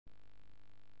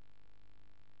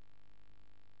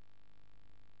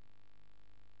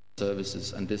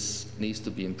services, and this needs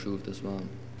to be improved as well.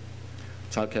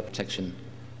 Childcare protection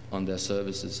on their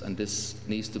services, and this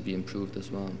needs to be improved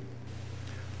as well.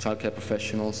 Childcare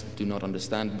professionals do not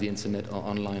understand the internet or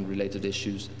online related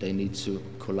issues. They need to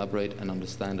collaborate and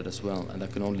understand it as well, and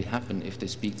that can only happen if they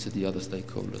speak to the other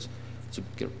stakeholders to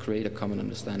create a common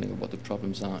understanding of what the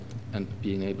problems are and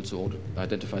being able to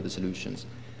identify the solutions.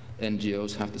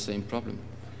 NGOs have the same problem.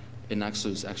 Enaxo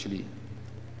is actually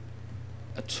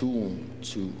a tool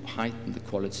to heighten the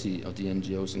quality of the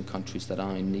NGOs in countries that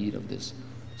are in need of this,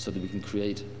 so that we can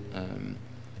create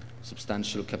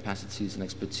substantial capacities and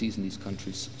expertise in these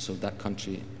countries, so that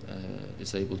country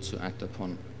is able to act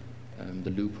upon the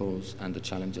loopholes and the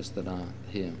challenges that are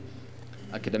here.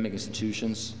 Academic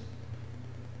institutions,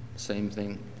 same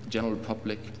thing. General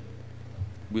public,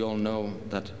 we all know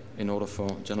that in order for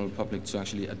general public to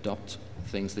actually adopt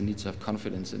things, they need to have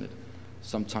confidence in it.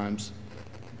 Sometimes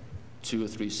 2 or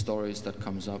 3 stories that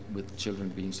comes up with children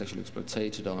being sexually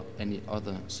exploited or any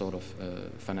other sort of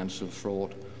financial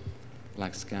fraud,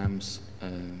 like scams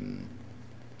and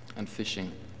phishing,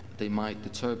 they might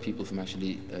deter people from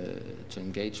actually to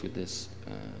engage with this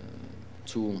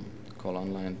tool called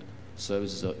online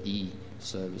services or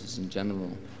e-services in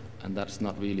general, and that's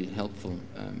not really helpful.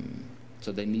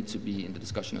 So they need to be in the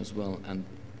discussion as well, and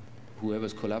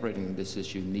whoever's collaborating in this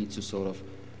issue needs to sort of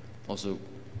also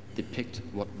depict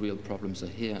what real problems are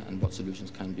here and what solutions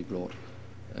can be brought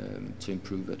to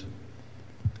improve it.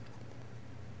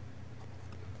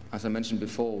 As I mentioned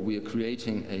before, we are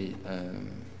creating a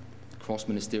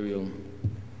cross-ministerial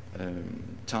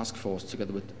task force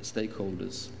together with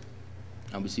stakeholders,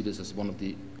 and we see this as one of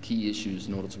the key issues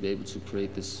in order to be able to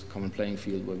create this common playing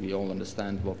field where we all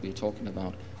understand what we're talking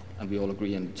about and we all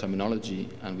agree on terminology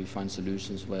and we find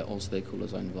solutions where all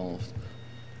stakeholders are involved.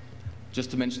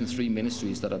 Just to mention 3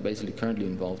 ministries that are basically currently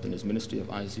involved in this: Ministry of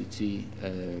ICT,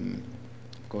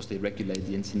 of course they regulate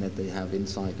the internet, they have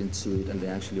insight into it, and they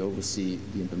actually oversee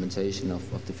the implementation of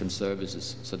different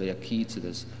services, so they are key to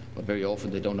this, but very often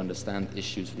they don't understand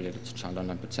issues related to child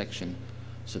online protection,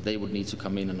 so they would need to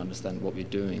come in and understand what we're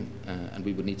doing, and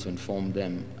we would need to inform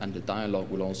them, and the dialogue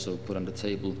will also put on the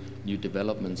table new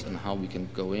developments and how we can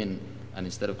go in, and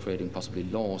instead of creating possibly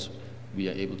laws, we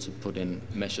are able to put in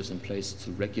measures in place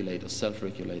to regulate or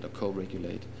self-regulate or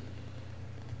co-regulate.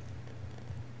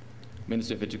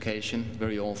 Ministry of Education,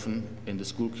 very often in the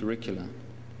school curricula,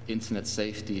 internet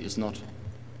safety is not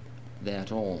there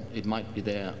at all. It might be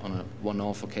there on a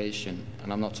one-off occasion,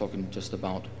 and I'm not talking just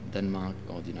about Denmark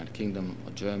or the United Kingdom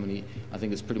or Germany. I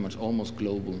think it's pretty much almost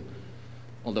global.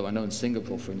 Although I know in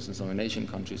Singapore, for instance, or in Asian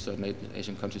countries, certain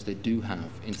Asian countries, they do have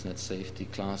internet safety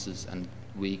classes and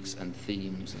weeks and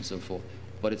themes and so forth,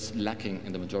 but it's lacking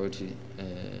in the majority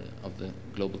of the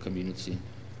global community.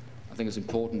 I think it's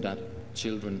important that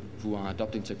children who are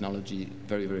adopting technology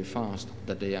very, very fast,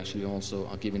 that they actually also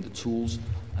are given the tools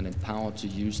and empowered to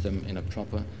use them in a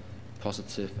proper,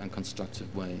 positive and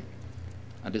constructive way.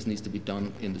 And this needs to be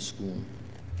done in the school.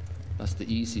 That's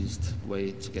the easiest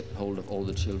way to get hold of all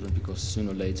the children, because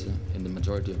sooner or later, in the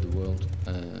majority of the world,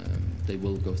 they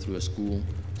will go through a school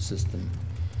system.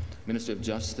 Ministry of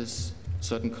Justice,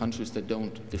 certain countries, they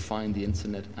don't define the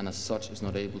internet, and as such is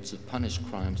not able to punish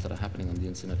crimes that are happening on the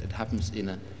internet. It happens in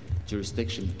a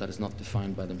jurisdiction that is not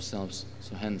defined by themselves.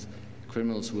 So hence,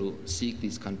 criminals will seek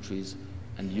these countries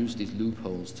and use these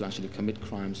loopholes to actually commit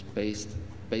crimes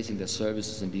basing their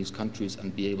services in these countries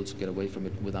and be able to get away from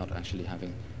it without actually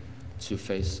having to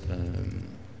face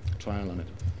trial on it.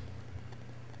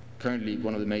 Currently,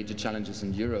 one of the major challenges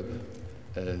in Europe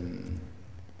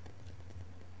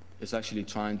is actually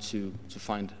trying to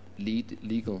find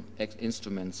legal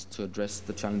instruments to address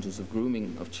the challenges of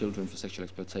grooming of children for sexual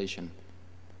exploitation.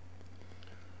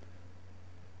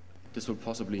 This will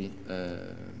possibly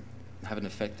have an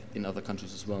effect in other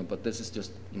countries as well, but this is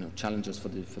just, challenges for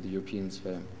the European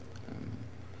sphere.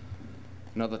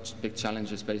 Another big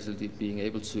challenge is basically being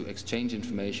able to exchange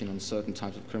information on certain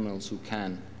types of criminals who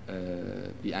can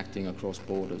be acting across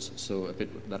borders. So a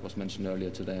bit that was mentioned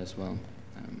earlier today as well.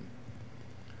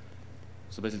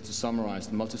 So basically, to summarize,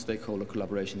 multi-stakeholder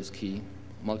collaboration is key.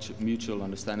 Mutual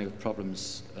understanding of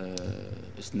problems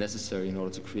is necessary in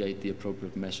order to create the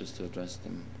appropriate measures to address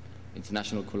them.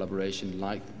 International collaboration,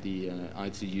 like the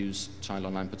ITU's Child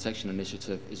Online Protection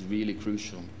Initiative, is really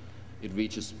crucial. It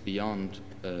reaches beyond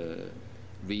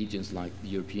regions like the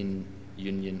European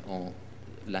Union or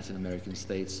Latin American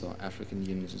states or African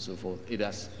unions and so forth. It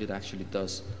actually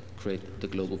does create the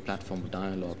global platform of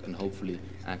dialogue and hopefully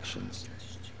actions.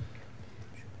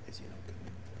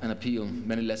 An appeal.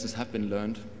 Many lessons have been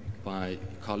learned. by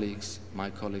colleagues, my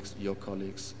colleagues, your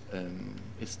colleagues.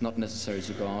 It's not necessary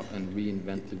to go out and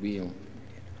reinvent the wheel.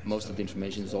 Most of the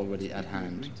information is already at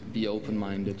hand. Be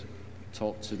open-minded,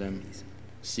 talk to them,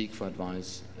 seek for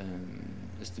advice.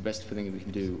 It's the best thing we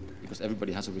can do, because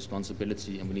everybody has a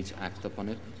responsibility and we need to act upon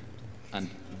it. And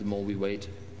the more we wait,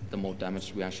 the more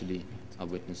damage we actually are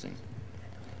witnessing.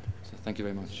 So thank you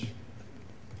very much.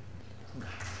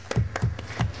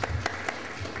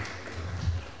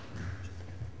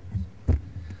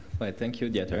 Well, thank you,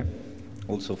 Dieter,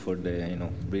 also for the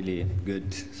really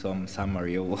good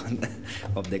summary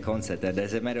of the concept. And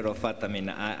as a matter of fact, I mean,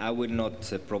 I will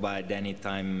not provide any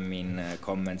time in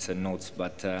comments and notes,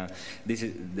 but this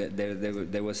is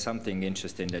there was something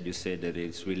interesting that you said that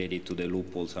it's related to the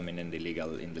loopholes. I mean, in the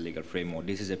legal framework,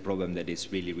 this is a problem that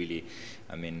is really,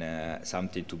 I mean,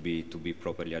 something to be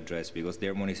properly addressed, because the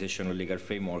harmonization of legal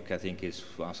framework, I think, is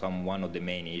one of the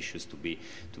main issues to be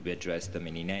addressed. I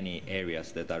mean, in any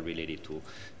areas that are related to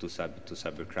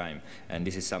cybercrime, and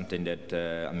this is something that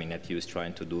I mean, that EU is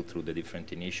trying to do through the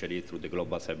different initiatives, through the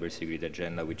global cybersecurity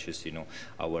agenda, which is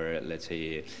our, let's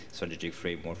say, strategic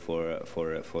framework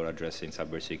for addressing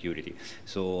cybersecurity.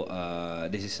 So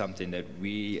this is something that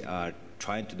we are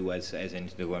trying to do as an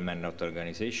intergovernmental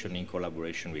organization in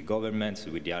collaboration with governments,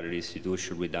 with the other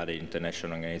institutions, with other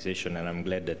international organizations, and I'm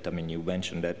glad that, I mean, you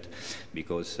mentioned that,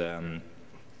 because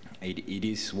it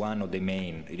is one of the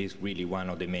main, it is really one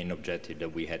of the main objectives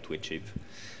that we had to achieve.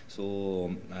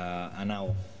 So I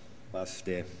now pass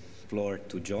the floor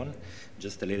to John.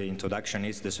 Just a little introduction.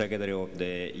 He's the secretary of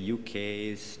the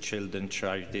UK's Children's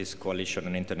Charities Coalition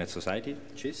on Internet Society.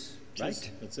 CHIS,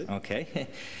 right? That's it. Okay.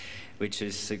 Which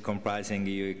is comprising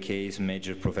UK's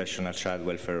major professional child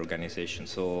welfare organization.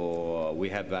 So I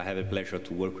have a pleasure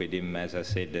to work with him, as I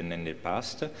said, in the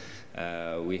past.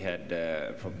 We had,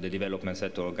 from the development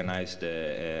sector, organized,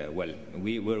 well,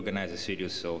 we organized a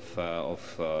series of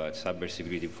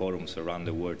cybersecurity forums around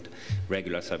the world,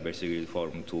 regular cybersecurity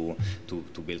forum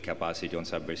to build capacity on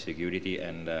cybersecurity,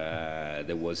 and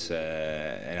there was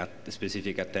a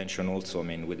specific attention also, I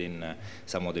mean, within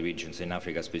some of the regions in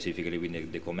Africa, specifically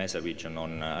within the COMESA region,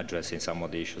 on addressing some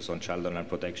of the issues on child online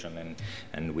protection,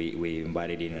 and we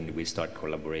invited in and we start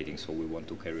collaborating, so we want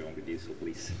to carry on with this, so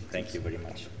please, thank you very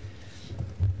much.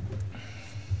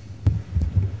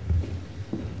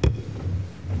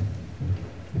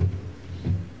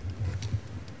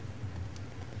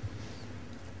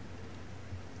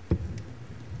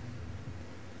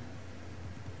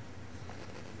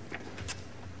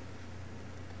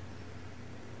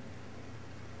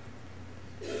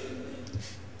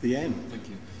 The end. Thank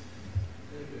you.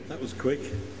 That was quick.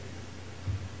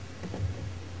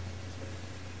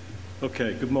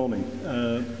 Okay, good morning.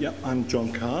 Yeah, I'm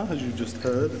John Carr, as you just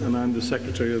heard, and I'm the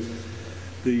Secretary of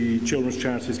the Children's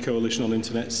Charities Coalition on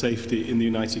Internet Safety in the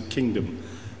United Kingdom.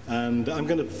 And I'm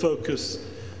going to focus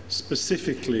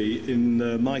specifically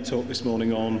in my talk this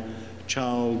morning on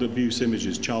child abuse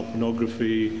images, child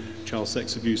pornography, child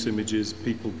sex abuse images.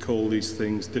 People call these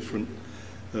things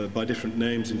by different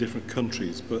names in different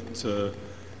countries, but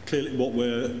clearly what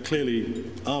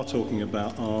we are talking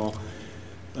about are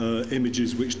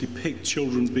images which depict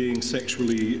children being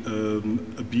sexually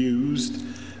abused,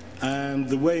 and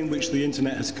the way in which the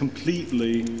internet has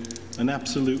completely and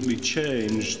absolutely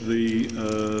changed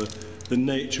the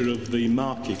nature of the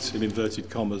market, in inverted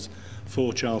commas,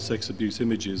 for child sex abuse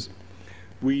images.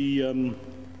 We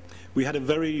had a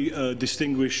very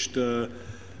distinguished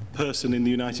person in the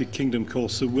United Kingdom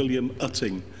called Sir William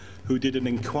Utting, who did an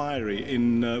inquiry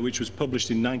which was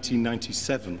published in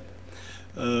 1997.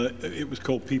 It was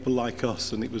called People Like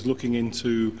Us, and it was looking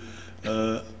into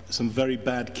some very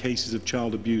bad cases of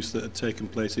child abuse that had taken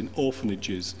place in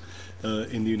orphanages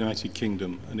in the United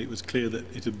Kingdom, and it was clear that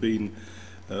it had been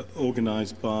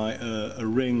organised by a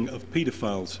ring of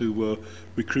paedophiles who were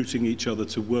recruiting each other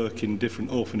to work in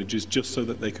different orphanages just so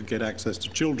that they could get access to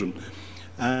children.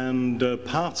 And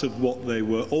part of what they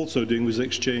were also doing was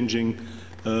exchanging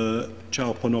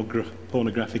child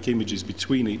pornographic images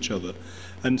between each other.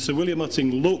 And Sir William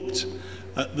Utting looked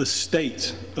at the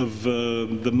state of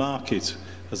the market,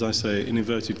 as I say, in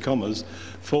inverted commas,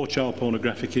 for child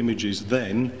pornographic images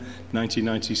then,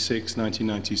 1996,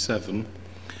 1997.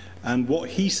 And what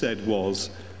he said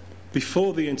was,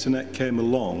 before the internet came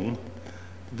along,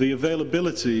 the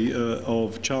availability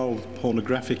of child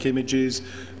pornographic images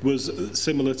was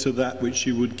similar to that which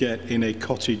you would get in a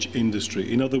cottage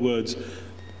industry. In other words,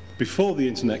 before the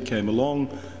internet came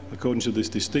along, according to this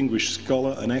distinguished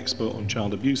scholar, an expert on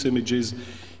child abuse images,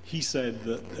 he said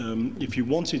that if you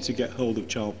wanted to get hold of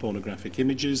child pornographic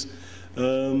images,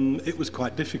 it was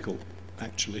quite difficult.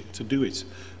 actually, to do it.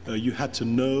 You had to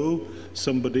know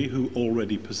somebody who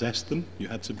already possessed them. You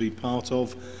had to be part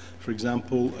of, for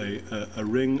example, a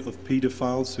ring of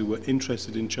paedophiles who were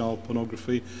interested in child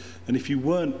pornography. And if you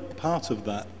weren't part of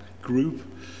that group,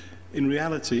 in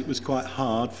reality, it was quite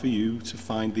hard for you to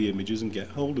find the images and get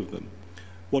hold of them.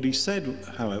 What he said,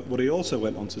 however, what he also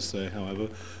went on to say, however,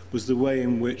 was the way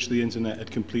in which the internet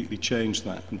had completely changed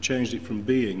that, and changed it from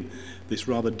being this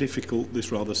rather difficult,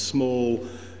 this rather small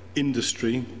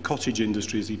industry, cottage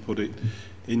industry as he put it,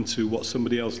 into what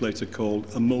somebody else later called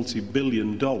a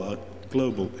multi-billion-dollar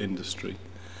global industry.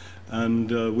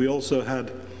 And we also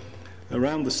had,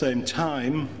 around the same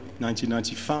time,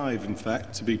 1995 in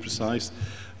fact, to be precise,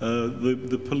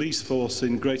 the police force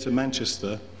in Greater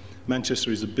Manchester. Manchester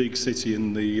is a big city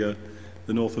in the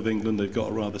north of England. They've got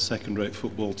a rather second-rate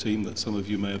football team that some of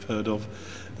you may have heard of.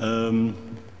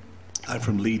 I'm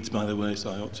from Leeds, by the way,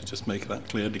 so I ought to just make that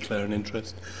clear, declare an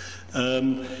interest.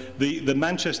 The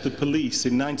Manchester police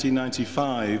in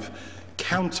 1995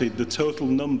 counted the total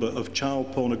number of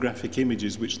child pornographic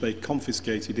images which they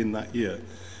confiscated in that year.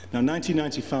 Now,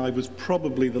 1995 was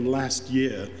probably the last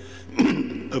year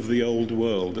of the old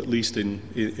world, at least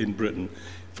in Britain.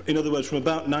 In other words, from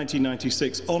about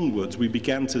 1996 onwards, we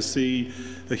began to see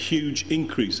a huge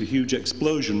increase, a huge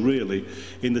explosion, really,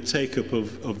 in the take-up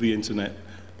of the internet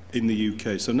in the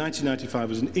UK. So 1995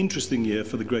 was an interesting year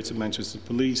for the Greater Manchester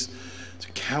Police to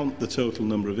count the total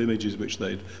number of images which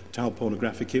child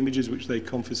pornographic images which they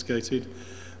confiscated,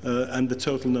 and the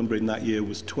total number in that year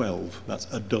was 12. That's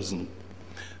a dozen.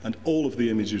 And all of the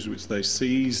images which they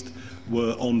seized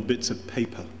were on bits of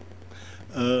paper.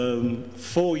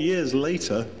 4 years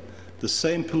later, the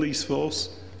same police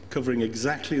force, covering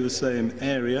exactly the same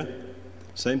area,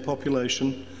 same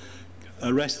population,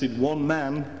 arrested one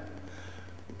man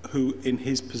who in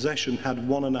his possession had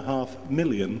 1.5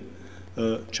 million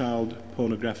child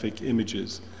pornographic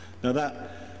images. Now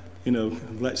that, you know,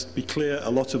 let's be clear,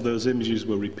 a lot of those images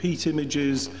were repeat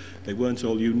images. They weren't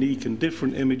all unique and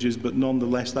different images, but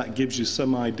nonetheless that gives you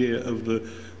some idea of the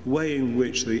way in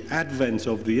which the advent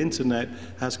of the internet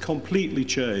has completely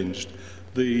changed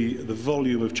the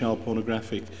volume of child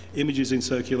pornographic images in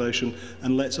circulation.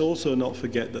 And let's also not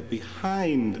forget that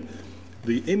behind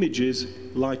the images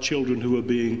lie children who are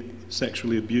being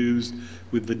sexually abused,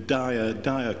 with the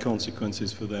dire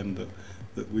consequences for them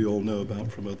that we all know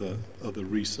about from other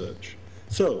research.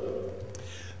 So,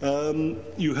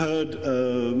 you heard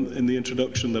in the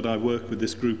introduction that I work with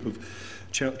this group of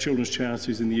children's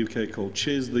charities in the UK called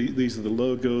CHIS. These are the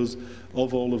logos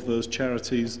of all of those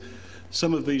charities.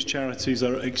 Some of these charities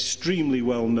are extremely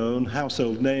well known,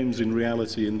 household names in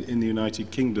reality in the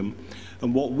United Kingdom.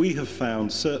 And what we have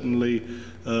found, certainly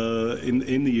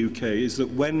in the UK, is that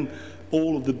when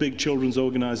all of the big children's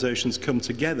organisations come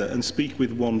together and speak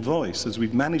with one voice, as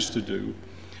we've managed to do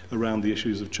around the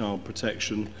issues of child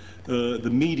protection, the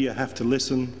media have to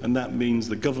listen, and that means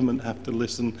the government have to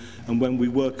listen. And when we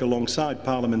work alongside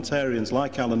parliamentarians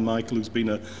like Alan Michael, who's been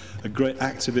a great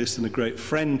activist and a great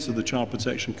friend to the child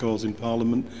protection cause in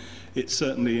Parliament, it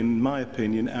certainly, in my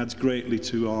opinion, adds greatly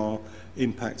to our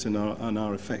impact and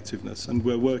our effectiveness. And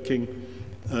we're working,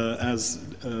 as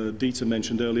Dieter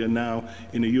mentioned earlier, now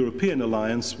in a European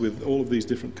alliance with all of these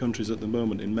different countries at the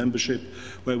moment in membership,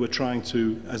 where we're trying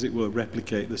to, as it were,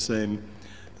 replicate the same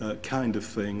kind of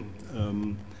thing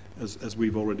as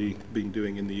we've already been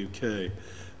doing in the UK.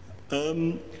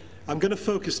 I'm going to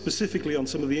focus specifically on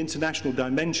some of the international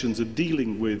dimensions of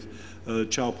dealing with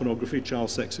child pornography, child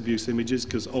sex abuse images,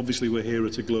 because obviously we're here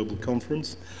at a global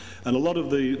conference. And a lot of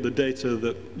the data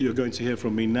that you're going to hear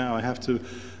from me now, I have to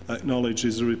acknowledge,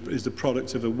 is the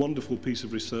product of a wonderful piece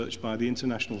of research by the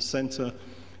International Center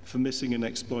for Missing and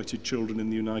Exploited Children in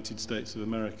the United States of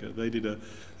America. They did a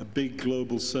big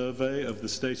global survey of the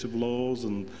state of laws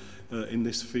and in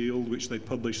this field, which they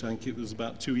published, I think it was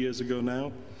about 2 years ago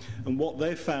now. And what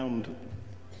they found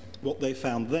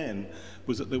then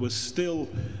was that there was still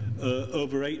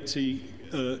over 80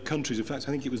 countries, in fact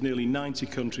I think it was nearly 90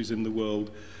 countries in the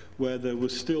world, where there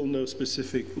was still no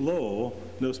specific law,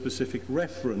 no specific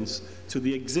reference to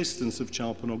the existence of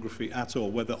child pornography at all,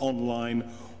 whether online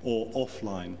or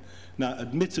offline. Now,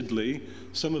 admittedly,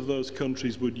 some of those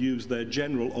countries would use their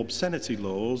general obscenity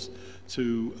laws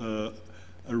to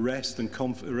arrest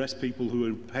people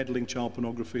who are peddling child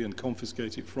pornography and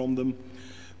confiscate it from them.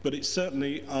 But it's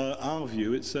certainly our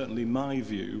view, it's certainly my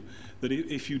view, that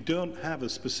if you don't have a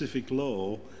specific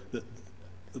law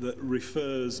that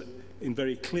refers in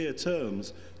very clear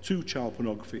terms to child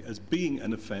pornography as being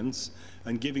an offence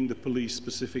and giving the police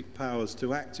specific powers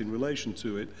to act in relation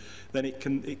to it, then it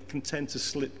can tend to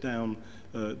slip down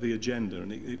the agenda.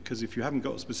 Because if you haven't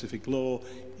got a specific law,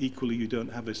 equally you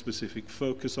don't have a specific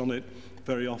focus on it.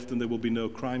 Very often there will be no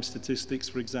crime statistics,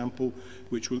 for example,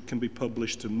 which can be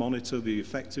published to monitor the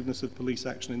effectiveness of police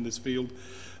action in this field.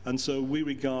 And so we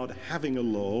regard having a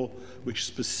law which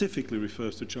specifically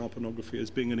refers to child pornography as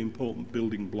being an important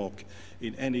building block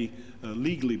in any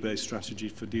legally based strategy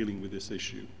for dealing with this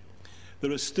issue.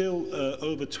 There are still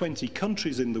over 20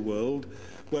 countries in the world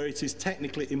where it is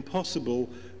technically impossible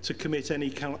to commit any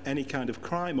kind of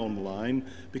crime online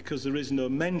because there is no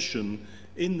mention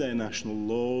in their national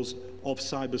laws of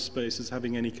cyberspace as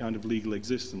having any kind of legal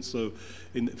existence. So,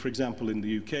 for example, in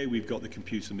the UK, we've got the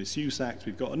Computer Misuse Act,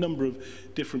 we've got a number of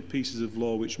different pieces of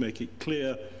law which make it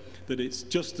clear that it's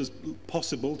just as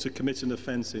possible to commit an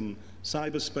offence in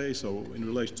cyberspace or in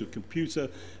relation to a computer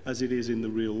as it is in the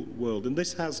real world. And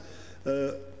this has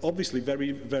obviously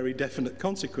very, very definite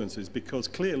consequences, because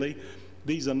clearly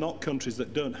these are not countries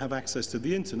that don't have access to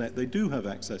the internet. They do have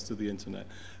access to the internet.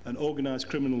 And organised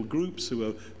criminal groups who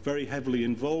are very heavily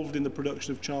involved in the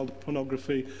production of child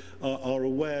pornography are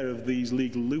aware of these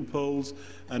legal loopholes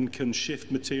and can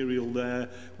shift material there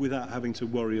without having to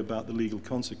worry about the legal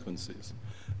consequences.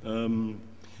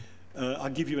 I'll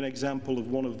give you an example of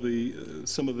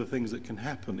some of the things that can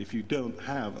happen if you don't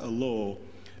have a law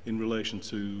in relation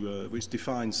to which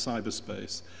defines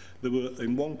cyberspace. There were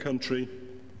in one country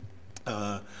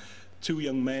 2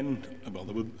 young men, well,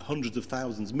 there were hundreds of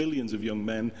thousands, millions of young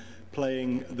men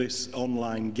playing this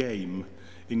online game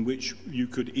in which you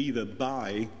could either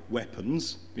buy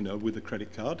weapons, you know, with a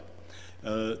credit card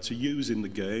to use in the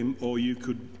game, or you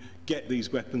could get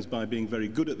these weapons by being very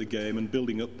good at the game and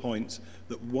building up points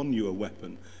that won you a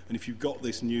weapon. And if you got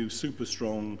this new super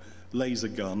strong laser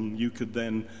gun, you could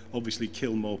then obviously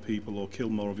kill more people or kill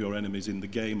more of your enemies in the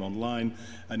game online,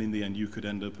 and in the end you could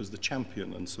end up as the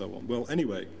champion and so on. Well,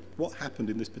 anyway, what happened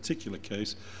in this particular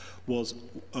case was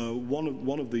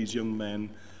one of these young men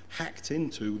hacked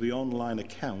into the online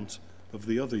account of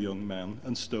the other young man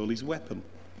and stole his weapon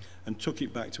and took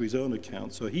it back to his own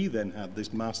account. So he then had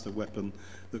this master weapon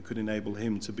that could enable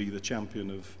him to be the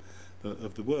champion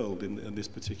of the world in this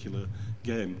particular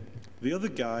game. The other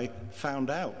guy found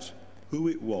out who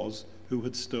it was who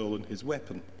had stolen his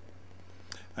weapon.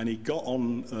 And he got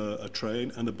on a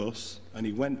train and a bus, and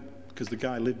he went, because the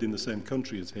guy lived in the same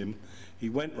country as him, he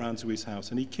went round to his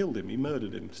house and he killed him, he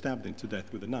murdered him, stabbed him to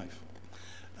death with a knife.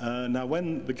 Now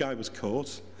when the guy was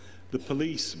caught, the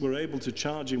police were able to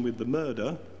charge him with the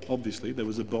murder. Obviously, there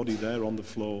was a body there on the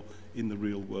floor in the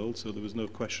real world, so there was no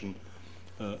question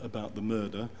about the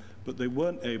murder. But they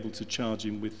weren't able to charge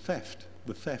him with theft,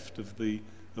 the theft of the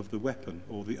weapon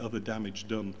or the other damage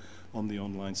done on the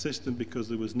online system, because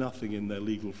there was nothing in their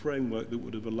legal framework that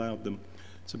would have allowed them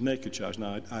to make a charge.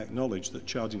 Now, I acknowledge that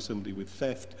charging somebody with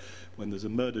theft when there's a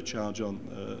murder charge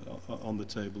on the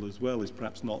table as well is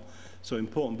perhaps not so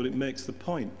important, but it makes the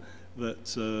point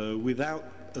that without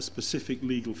a specific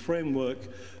legal framework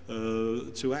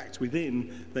to act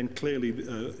within, then clearly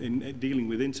in dealing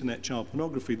with internet child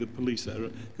pornography, the police are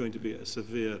going to be at a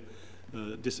severe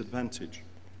disadvantage.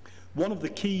 One of the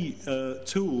key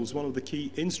tools, one of the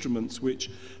key instruments which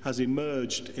has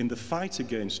emerged in the fight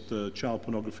against child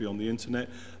pornography on the internet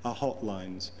are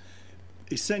hotlines.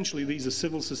 Essentially, these are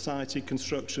civil society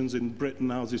constructions. In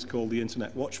Britain, ours is called the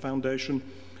Internet Watch Foundation.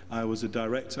 I was a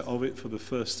director of it for the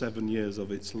first 7 years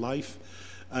of its life.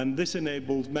 And this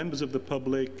enables members of the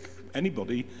public,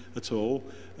 anybody at all,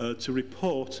 to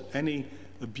report any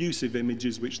abusive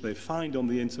images which they find on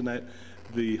the internet.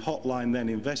 The hotline then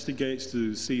investigates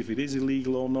to see if it is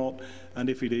illegal or not, and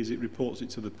if it is, it reports it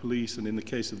to the police, and in the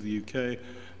case of the UK,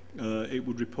 it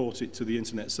would report it to the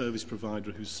internet service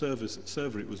provider whose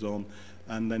server it was on,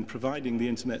 and then providing the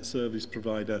internet service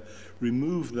provider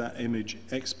remove that image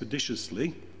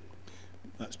expeditiously.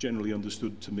 That's generally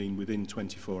understood to mean within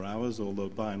 24 hours, although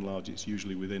by and large it's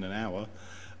usually within an hour.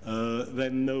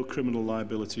 Then no criminal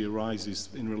liability arises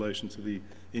in relation to the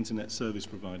internet service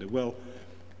provider. Well,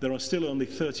 there are still only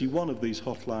 31 of these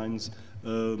hotlines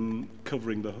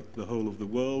covering the whole of the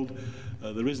world.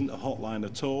 There isn't a hotline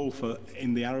at all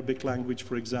in the Arabic language,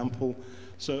 for example.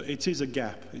 So it is a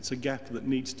gap. It's a gap that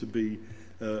needs to be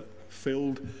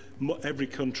filled. Every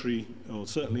country, or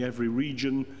certainly every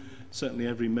region, certainly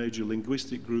every major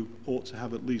linguistic group ought to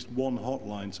have at least one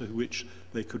hotline to which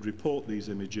they could report these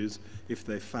images if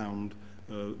they're found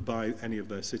by any of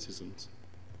their citizens.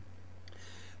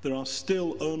 There are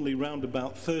still only round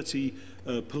about 30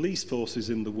 police forces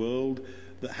in the world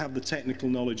that have the technical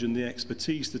knowledge and the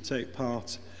expertise to take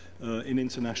part in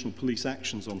international police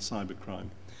actions on cybercrime.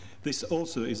 This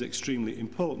also is extremely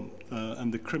important,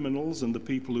 and the criminals and the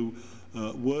people who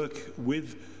work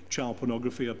with child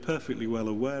pornography are perfectly well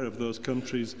aware of those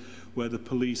countries where the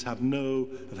police have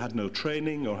had no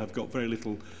training or have got very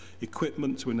little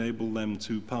equipment to enable them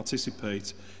to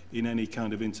participate in any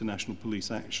kind of international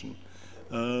police action.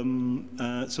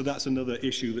 So that's another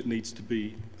issue that needs to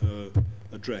be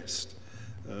addressed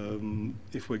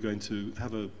if we're going to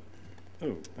have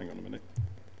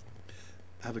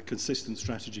have a consistent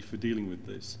strategy for dealing with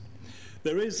this.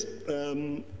 There is,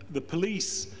 the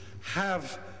police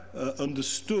have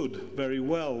understood very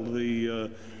well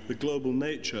the global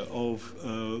nature of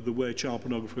the way child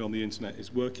pornography on the internet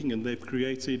is working, and they've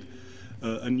created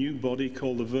a new body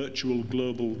called the Virtual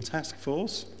Global Task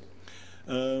Force,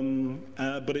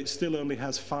 but it still only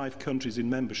has 5 countries in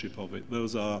membership of it.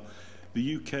 Those are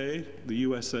the UK, the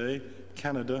USA,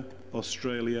 Canada,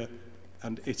 Australia,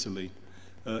 and Italy.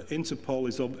 Interpol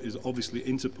is obviously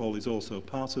Interpol is also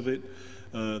part of it.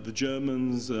 The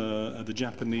Germans, the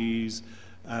Japanese,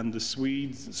 and the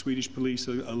Swedish police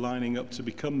are lining up to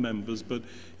become members, but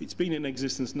it's been in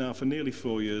existence now for nearly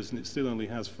 4 years, and it still only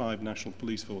has 5 national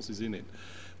police forces in it.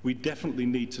 We definitely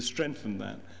need to strengthen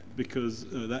that, because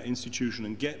that institution,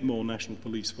 and get more national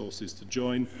police forces to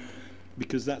join,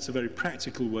 because that's a very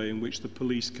practical way in which the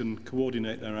police can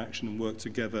coordinate their action and work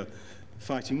together,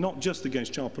 fighting not just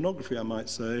against child pornography, I might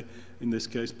say, in this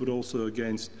case, but also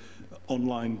against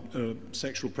online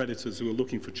sexual predators who are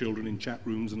looking for children in chat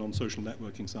rooms and on social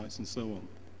networking sites and so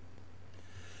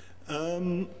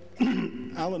on.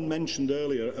 Alan mentioned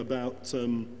earlier about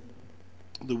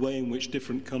the way in which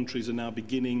different countries are now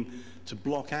beginning to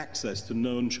block access to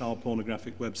known child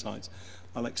pornographic websites.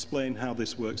 I'll explain how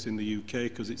this works in the UK,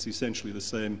 because it's essentially the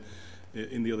same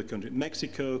in the other countries.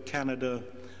 Mexico, Canada,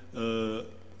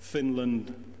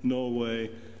 Finland, Norway,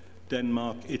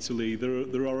 Denmark, Italy.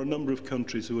 There are a number of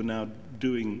countries who are now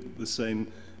doing the same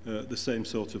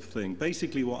sort of thing.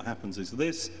 Basically what happens is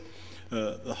this.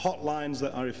 The hotlines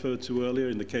that I referred to earlier,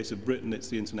 in the case of Britain, it's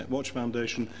the Internet Watch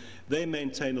Foundation, they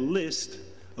maintain a list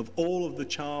of all of the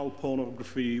child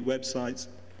pornography websites,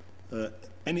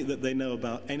 any that they know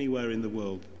about anywhere in the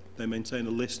world. They maintain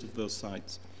a list of those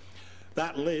sites.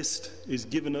 That list is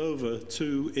given over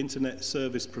to internet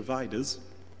service providers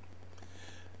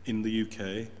in the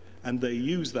UK, and they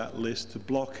use that list to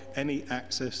block any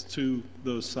access to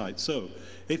those sites. So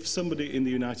if somebody in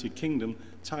the United Kingdom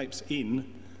types in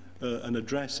an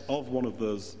address of one of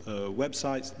those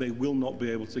websites, they will not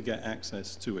be able to get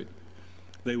access to it.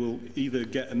 They will either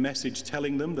get a message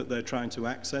telling them that they're trying to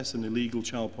access an illegal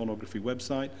child pornography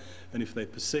website, and if they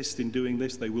persist in doing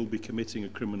this, they will be committing a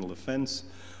criminal offense.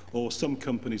 Or some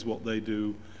companies, what they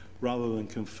do, rather than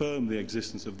confirm the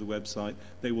existence of the website,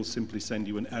 they will simply send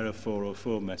you an error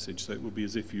 404 message. So it will be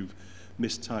as if you've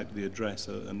mistyped the address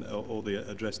or the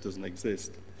address doesn't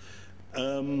exist.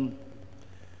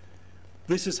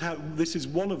 This is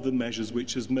one of the measures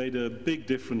which has made a big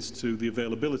difference to the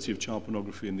availability of child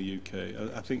pornography in the UK.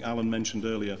 I think Alan mentioned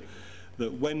earlier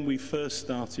that when we first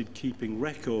started keeping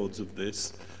records of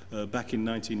this back in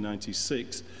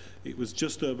 1996, it was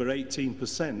just over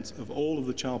 18% of all of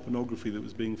the child pornography that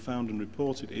was being found and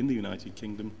reported in the United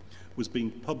Kingdom was being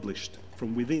published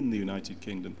from within the United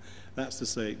Kingdom. That's to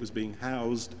say, it was being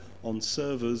housed on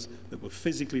servers that were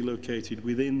physically located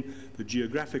within the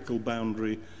geographical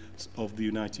boundary of the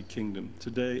United Kingdom.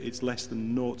 Today, it's less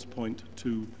than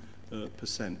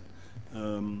 0.2%.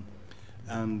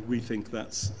 And we think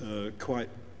that's quite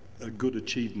a good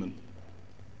achievement.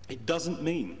 It doesn't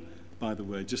mean, by the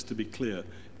way, just to be clear,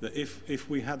 that if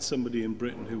we had somebody in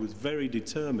Britain who was very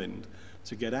determined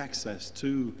to get access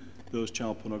to those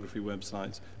child pornography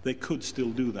websites, they could still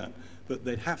do that. But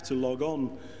they'd have to log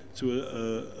on to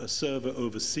a server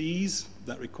overseas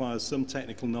that requires some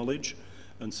technical knowledge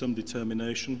and some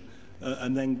determination,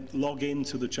 and then log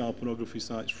into the child pornography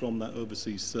sites from that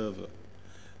overseas server.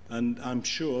 And I'm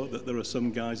sure that there are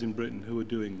some guys in Britain who are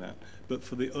doing that. But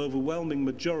for the overwhelming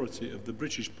majority of the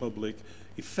British public,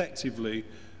 effectively,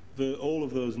 all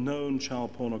of those known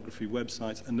child pornography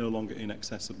websites are no longer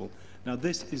inaccessible. Now,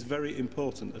 this is very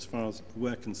important as far as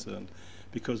we're concerned,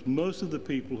 because most of the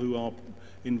people who are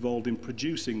involved in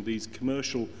producing these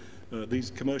commercial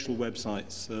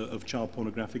websites of child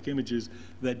pornographic images,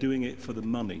 they're doing it for the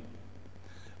money.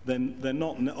 Then they're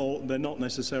not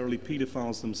necessarily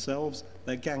paedophiles themselves,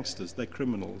 they're gangsters, they're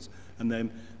criminals, and they're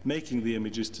making the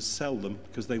images to sell them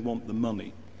because they want the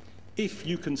money. If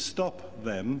you can stop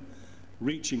them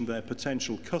reaching their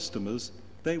potential customers,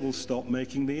 they will stop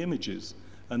making the images,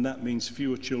 and that means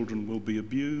fewer children will be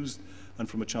abused, And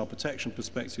from a child protection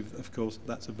perspective, of course,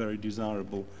 that's a very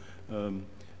desirable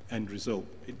end result.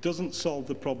 It doesn't solve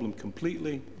the problem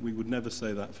completely. We would never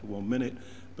say that for 1 minute,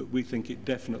 but we think it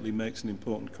definitely makes an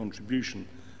important contribution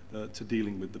to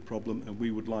dealing with the problem, and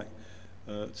we would like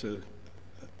to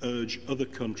urge other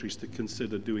countries to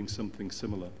consider doing something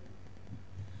similar.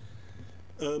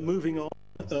 Moving on,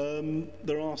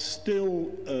 there are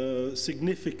still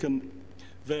significant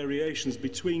variations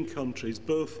between countries,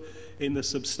 both in the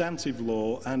substantive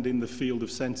law and in the field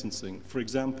of sentencing. For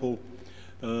example,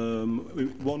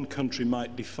 one country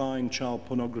might define child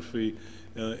pornography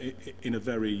in a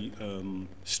very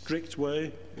strict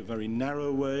way, a very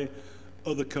narrow way.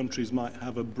 Other countries might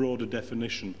have a broader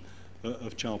definition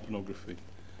of child pornography.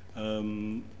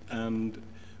 And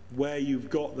where you've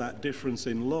got that difference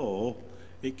in law,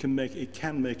 it can make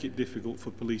it difficult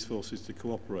for police forces to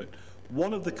cooperate.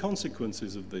 One of the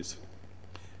consequences of this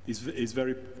is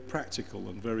very practical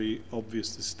and very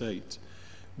obvious to state.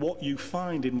 What you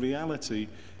find in reality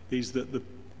is that the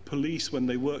police, when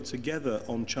they work together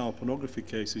on child pornography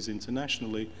cases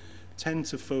internationally, tend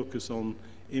to focus on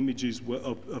images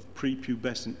of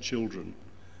prepubescent children.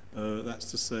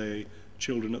 That's to say,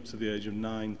 children up to the age of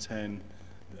 9, 10,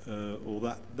 or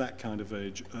that kind of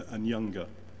age and younger.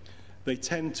 They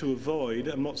tend to avoid,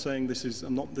 I'm not saying this is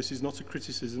not a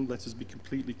criticism, let us be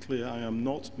completely clear, I am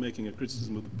not making a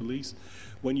criticism of the police.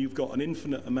 When you've got an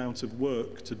infinite amount of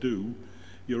work to do,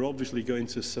 you're obviously going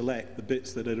to select the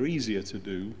bits that are easier to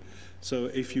do. So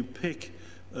if you pick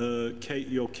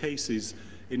your cases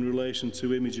in relation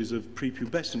to images of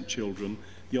prepubescent children,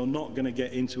 you're not going to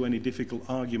get into any difficult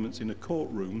arguments in a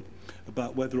courtroom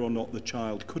about whether or not the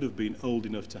child could have been old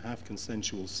enough to have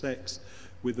consensual sex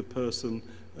with the person,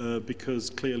 because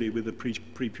clearly with a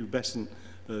prepubescent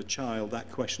child,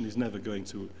 that question is never going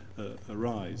to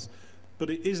arise. But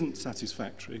it isn't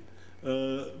satisfactory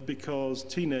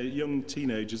because young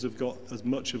teenagers have got as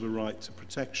much of a right to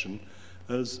protection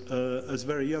as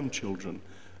very young children.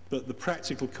 But the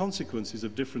practical consequences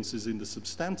of differences in the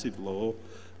substantive law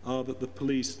are that the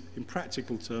police, in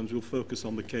practical terms, will focus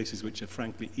on the cases which are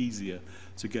frankly easier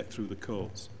to get through the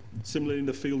courts. Similarly, in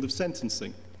the field of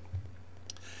sentencing.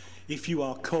 If you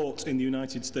are caught in the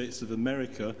United States of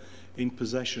America in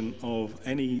possession of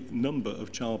any number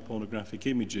of child pornographic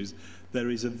images, there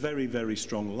is a very, very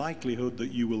strong likelihood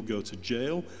that you will go to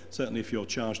jail. Certainly if you're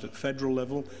charged at federal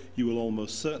level, you will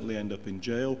almost certainly end up in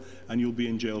jail, and you'll be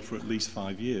in jail for at least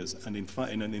 5 years. And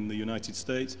in the United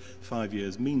States, 5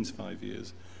 years means 5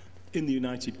 years. In the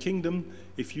United Kingdom,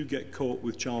 if you get caught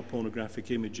with child pornographic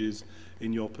images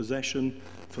in your possession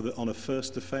on a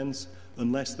first offence,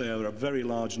 unless there are a very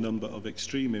large number of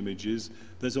extreme images,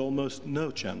 there's almost no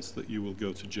chance that you will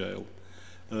go to jail.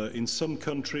 In some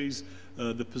countries,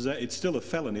 it's still a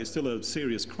felony, it's still a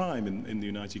serious crime in the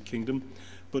United Kingdom,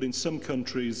 but in some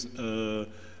countries, the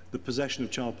possession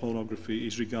of child pornography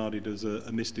is regarded as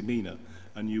a misdemeanor,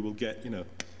 and you will get,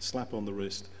 slap on the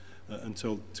wrist and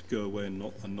told to go away and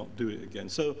not do it again.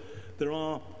 So there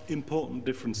are important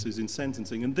differences in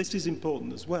sentencing, and this is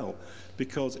important as well,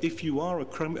 because if you are a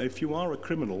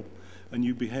criminal and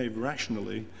you behave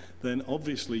rationally, then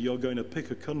obviously you're going to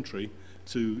pick a country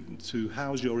to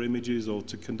house your images or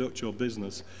to conduct your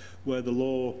business where the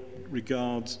law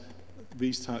regards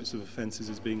these types of offences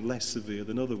as being less severe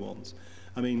than other ones.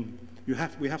 I mean, we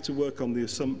have to work on the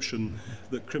assumption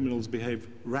that criminals behave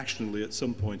rationally at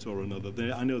some point or another.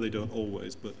 I know they don't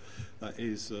always, but that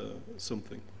is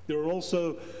something. There are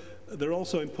also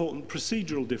important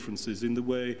procedural differences in the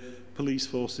way police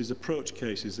forces approach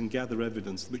cases and gather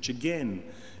evidence, which again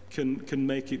can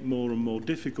make it more and more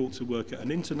difficult to work at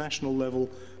an international level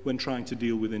when trying to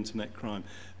deal with internet crime.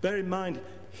 Bear in mind,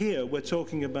 here we're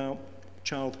talking about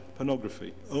child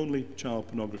pornography, only child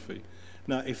pornography.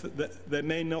 Now, there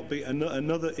may not be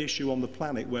another issue on the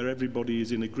planet where everybody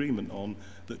is in agreement on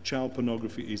that child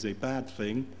pornography is a bad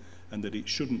thing and that it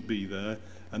shouldn't be there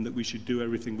and that we should do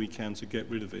everything we can to get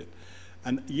rid of it.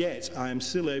 And yet, I am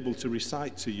still able to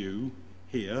recite to you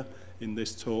here in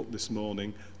this talk this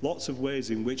morning lots of ways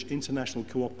in which international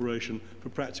cooperation for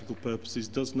practical purposes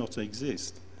does not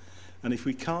exist. And if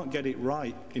we can't get it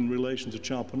right in relation to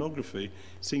child pornography, it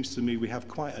seems to me we have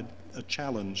quite a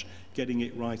challenge getting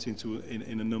it right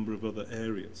in a number of other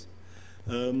areas.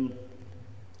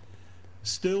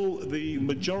 Still, the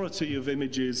majority of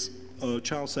images,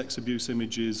 child sex abuse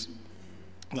images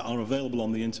that are available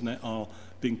on the internet are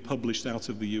being published out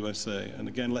of the USA. And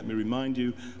again, let me remind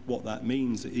you what that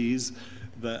means is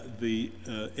that the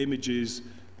images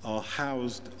are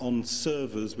housed on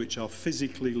servers which are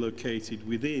physically located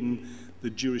within the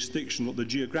jurisdictional, the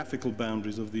geographical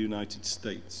boundaries of the United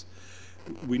States.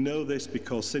 We know this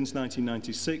because since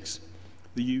 1996,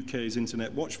 the UK's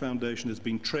Internet Watch Foundation has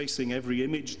been tracing every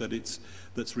image that's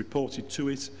reported to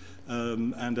it,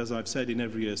 and as I've said, in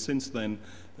every year since then,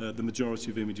 the majority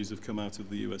of images have come out of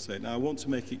the USA. Now, I want to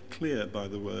make it clear, by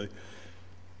the way,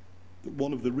 that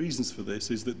one of the reasons for this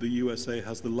is that the USA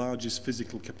has the largest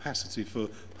physical capacity for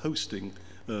hosting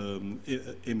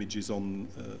images on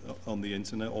the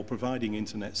internet or providing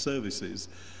internet services,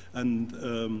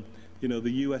 and you know,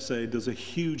 the USA does a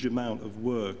huge amount of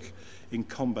work in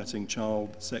combating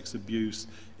child sex abuse,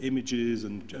 images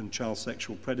and child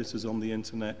sexual predators on the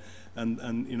internet,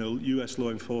 and you know, US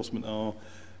law enforcement are,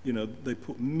 you know, they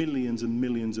put millions and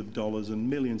millions of dollars and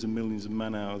millions of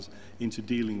man hours into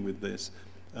dealing with this.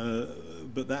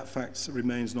 But that fact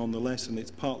remains nonetheless, and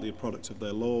it's partly a product of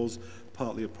their laws,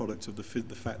 partly a product of the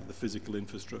fact that the physical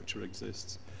infrastructure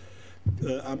exists.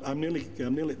 I'm nearly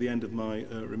at the end of my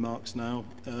remarks now.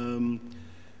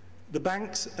 The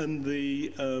banks and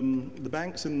the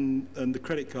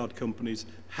credit card companies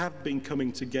have been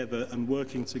coming together and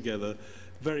working together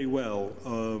very well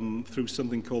through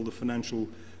something called the Financial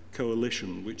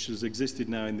Coalition, which has existed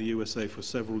now in the USA for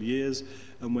several years,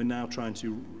 and we're now trying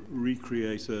to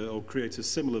recreate or create a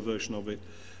similar version of it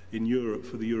in Europe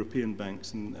for the European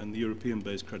banks and the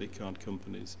European-based credit card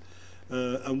companies.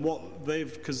 And what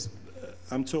they've, because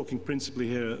I'm talking principally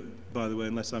here, by the way,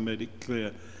 unless I made it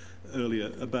clear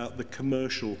earlier, about the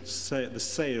commercial the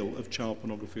sale of child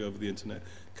pornography over the internet,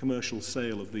 commercial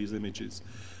sale of these images,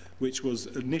 which was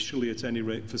initially, at any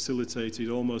rate, facilitated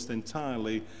almost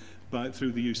entirely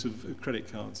through the use of credit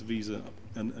cards, Visa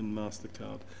and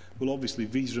MasterCard. Well, obviously,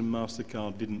 Visa and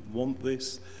MasterCard didn't want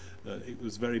this. It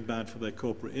was very bad for their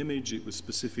corporate image. It was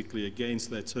specifically against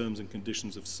their terms and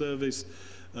conditions of service,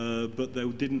 but they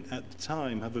didn't, at the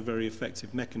time, have a very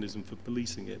effective mechanism for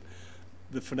policing it.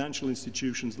 The financial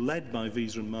institutions led by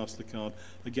Visa and MasterCard,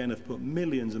 again, have put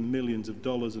millions and millions of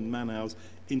dollars and man-hours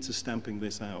into stamping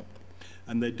this out.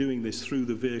 And they're doing this through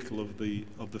the vehicle of the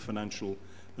financial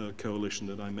coalition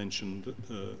that I mentioned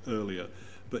earlier.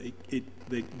 But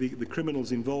the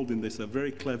criminals involved in this are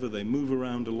very clever. They move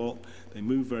around a lot. They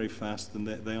move very fast, and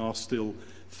they are still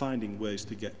finding ways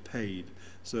to get paid.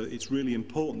 So it's really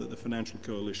important that the financial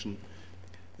coalition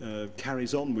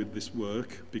carries on with this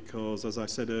work, because, as I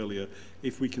said earlier,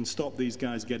 if we can stop these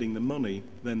guys getting the money,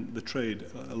 then the trade,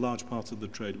 a large part of the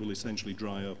trade, will essentially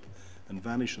dry up and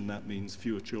vanish, and that means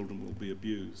fewer children will be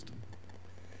abused.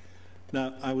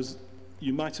 Now,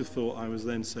 you might have thought I was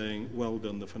then saying, well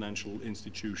done, the financial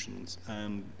institutions,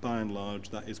 and by and large,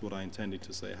 that is what I intended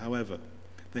to say. However,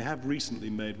 they have recently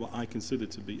made what I consider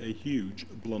to be a huge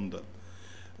blunder.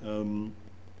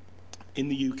 In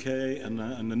the UK and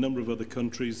a number of other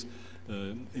countries,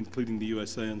 including the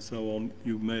USA and so on,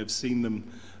 you may have seen them,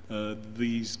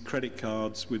 these credit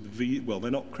cards with well, they're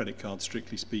not credit cards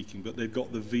strictly speaking, but they've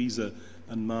got the Visa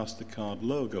and MasterCard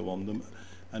logo on them.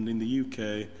 And in the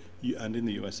UK and in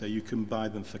the USA, you can buy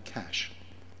them for cash.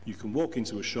 You can walk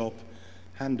into a shop,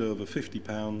 hand over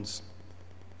 £50,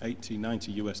 80,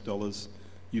 90 US dollars,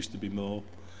 used to be more.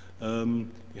 You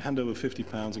hand over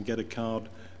 £50 and get a card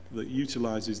that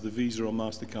utilizes the Visa or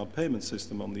MasterCard payment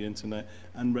system on the internet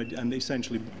and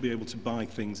essentially be able to buy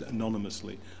things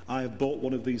anonymously. I have bought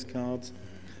one of these cards.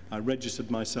 I registered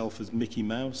myself as Mickey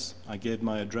Mouse. I gave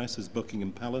my address as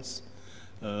Buckingham Palace.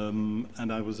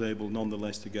 And I was able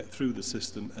nonetheless to get through the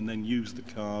system and then use the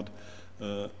card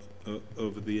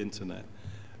over the internet.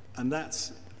 And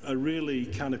that's a really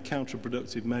kind of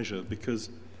counterproductive measure, because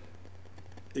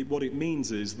what it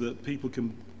means is that people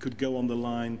could go on the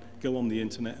line, go on the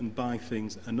internet and buy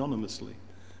things anonymously.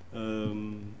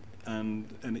 And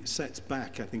it sets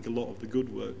back, I think, a lot of the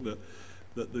good work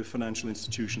that the financial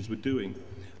institutions were doing.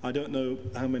 I don't know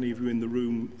how many of you in the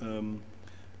room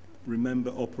remember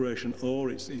Operation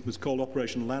OR. It was called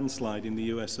Operation Landslide in the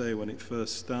USA when it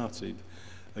first started,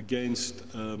 against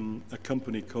a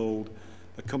company called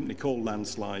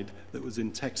Landslide that was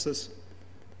in Texas.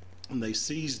 And they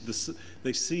seized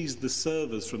the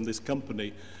servers from this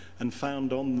company and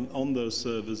found on those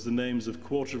servers the names of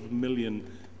 250,000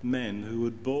 men who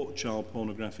had bought child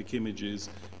pornographic images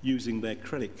using their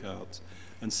credit cards.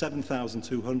 And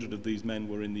 7,200 of these men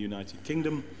were in the United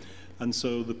Kingdom. And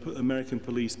so the American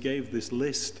police gave this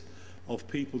list of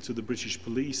people to the British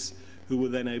police, who were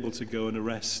then able to go and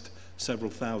arrest several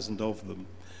thousand of them.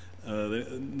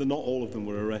 Not all of them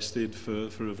were arrested for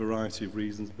a variety of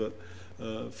reasons, but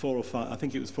 4 or 5, I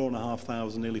think it was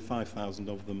 4,500, nearly 5,000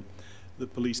 of them. The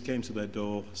police came to their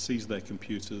door, seized their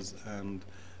computers, and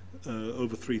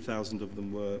over 3,000 of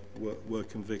them were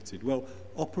convicted. Well,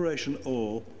 Operation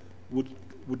OR would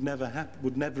never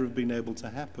have been able to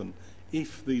happen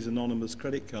if these anonymous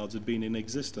credit cards had been in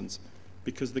existence,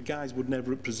 because the guys would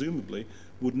never, presumably,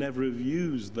 would never have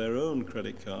used their own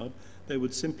credit card. They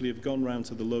would simply have gone round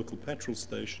to the local petrol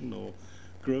station or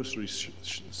grocery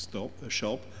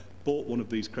shop, bought one of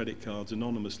these credit cards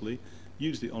anonymously,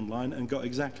 used it online, and got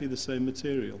exactly the same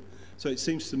material. So it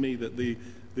seems to me that the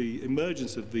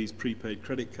emergence of these prepaid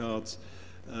credit cards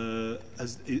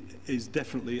is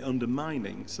definitely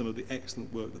undermining some of the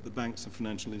excellent work that the banks and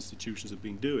financial institutions have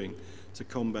been doing to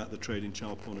combat the trade in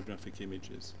child pornographic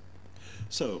images.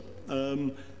 So,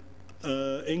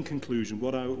 in conclusion,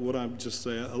 what I would just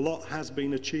say, a lot has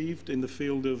been achieved in the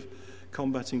field of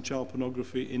combating child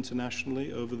pornography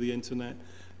internationally over the internet,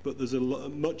 but there's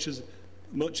much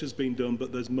has been done,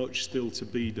 but there's much still to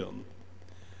be done.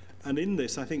 And in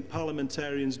this, I think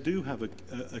parliamentarians do have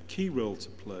a key role to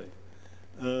play,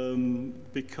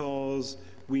 because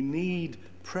we need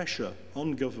pressure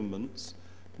on governments,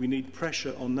 we need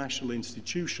pressure on national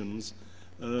institutions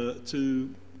to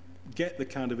get the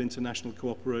kind of international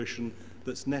cooperation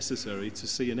that's necessary to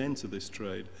see an end to this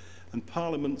trade. And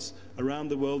parliaments around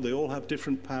the world, they all have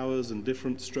different powers and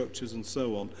different structures and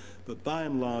so on, but by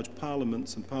and large,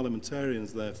 parliaments and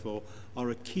parliamentarians, therefore,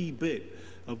 are a key bit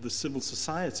of the civil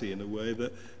society in a way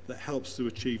that helps to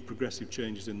achieve progressive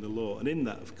changes in the law. And in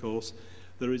that, of course,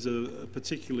 there is a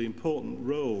particularly important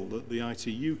role that the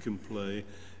ITU can play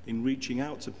in reaching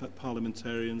out to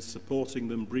parliamentarians, supporting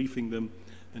them, briefing them,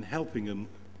 and helping them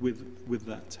with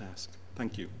that task.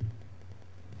 Thank you.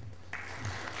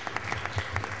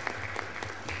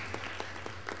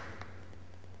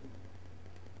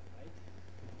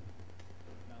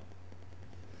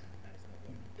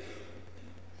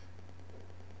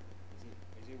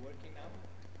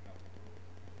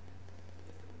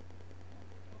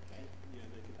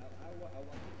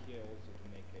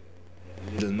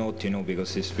 Note,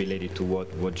 because it's related to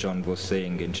what John was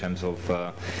saying in terms of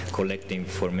collecting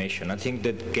information. I think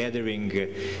that gathering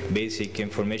basic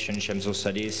information in terms of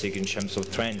statistics, in terms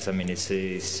of trends, I mean,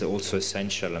 it's also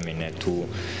essential, I mean, to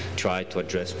try to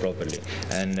address properly.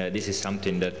 And this is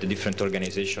something that the different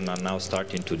organizations are now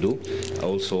starting to do.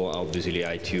 Also, obviously,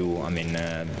 ITU, I mean,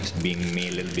 being me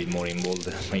a little bit more involved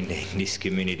in this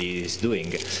community is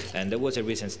doing. And there was a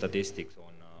recent statistics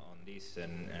on this,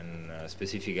 and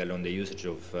specifically on the usage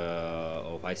of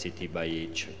ICT by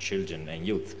children and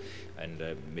youth, and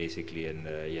basically, and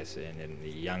yes, and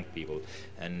young people.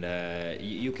 And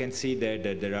you can see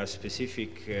that there are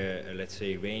specific, let's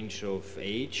say, range of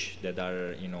age that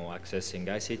are, accessing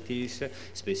ICTs,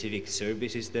 specific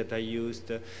services that are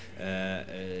used,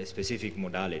 specific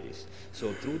modalities.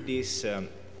 So through this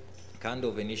kind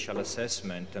of initial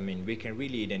assessment, I mean, we can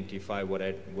really identify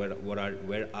where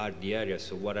are the areas,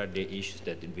 so what are the issues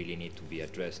that really need to be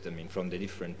addressed, I mean, from the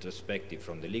different perspective,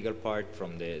 from the legal part,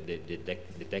 from the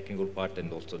technical part,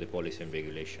 and also the policy and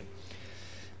regulation.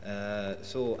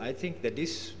 So I think that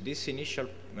this initial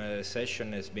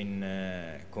session has been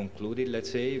concluded,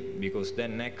 let's say, because the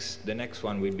next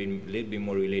one will be a little bit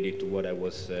more related to what I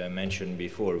was mentioned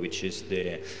before, which is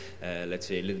the, let's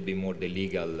say, a little bit more the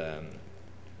legal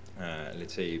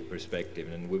let's say,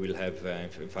 perspective, and we will have,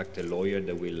 in fact, a lawyer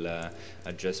that will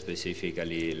address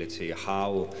specifically, let's say,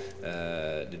 how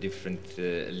the different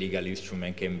legal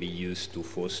instrument can be used to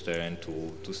foster and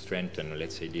to strengthen,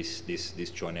 let's say,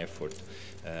 this joint effort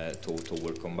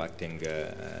toward combating,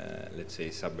 let's say,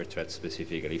 cyber threats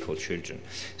specifically for children.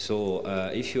 So,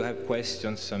 if you have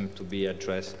questions to be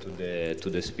addressed to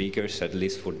the speakers, at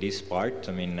least for this part,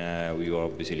 I mean, we are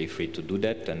obviously free to do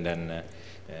that, and then.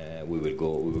 We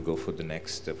will go for the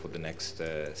next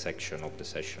section of the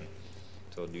session.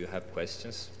 So, do you have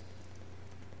questions?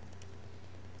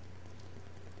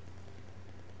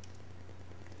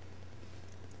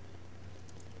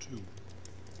 Two.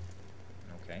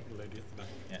 Okay. The lady at the back.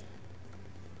 Yeah.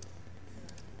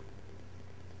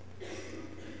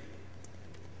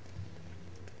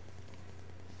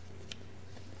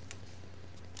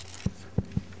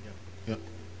 Yeah.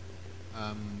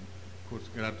 Of course,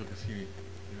 Gerardo Cassini.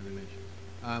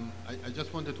 I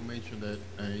just wanted to mention that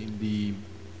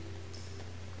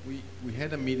we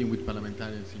had a meeting with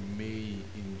parliamentarians in May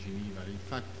in Geneva. In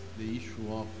fact, the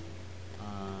issue of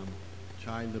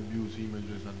child abuse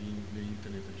images on the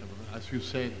internet, as you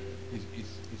said, is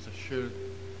a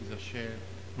shared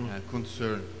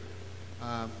concern.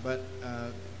 But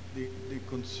the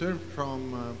concern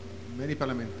from many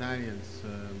parliamentarians,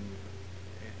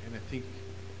 and I think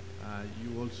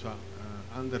you also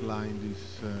underline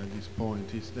this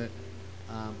point, is that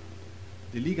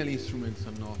the legal instruments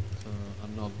are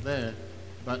not there,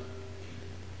 but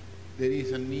there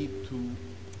is a need to,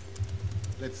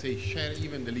 let's say, share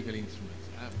even the legal instruments.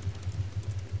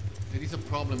 there is a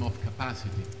problem of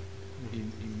capacity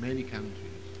in many countries,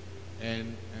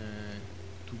 and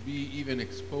to be even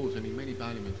exposed, and in many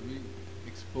parliaments, to be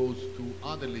exposed to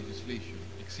other legislation,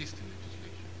 existing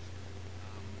legislation,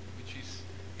 which is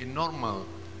a normal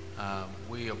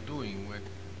way of doing.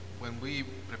 When we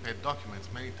prepare documents,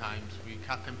 many times we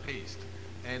cut and paste,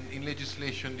 and in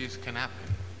legislation this can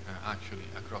happen actually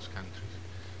across countries.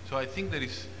 So I think there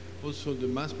is also, there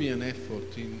must be an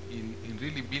effort in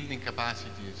really building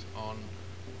capacities on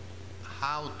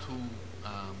how to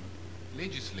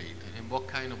legislate and what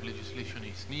kind of legislation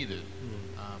is needed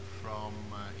from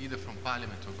either from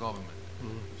parliament or government.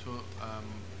 So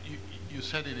you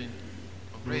said it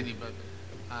already, but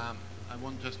I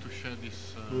want just to share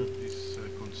this, this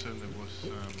concern that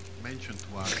was mentioned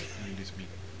to us in this meeting.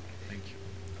 Thank you.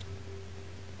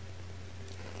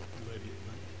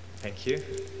 Thank you.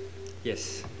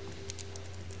 Yes.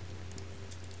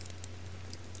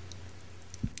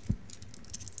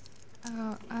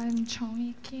 I'm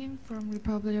Chong Kim from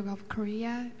Republic of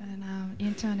Korea, and I'm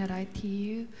intern at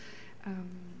ITU.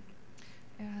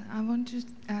 I want to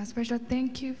special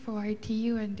thank you for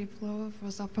ITU and Diplo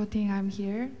for supporting I'm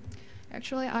here.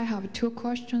 Actually, I have two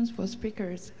questions for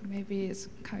speakers. Maybe it's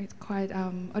quite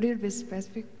a little bit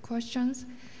specific questions.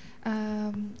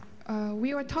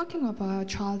 We were talking about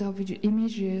child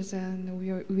images, and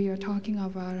we are talking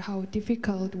about how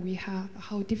difficult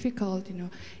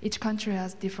each country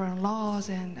has different laws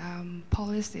and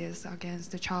policies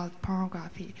against the child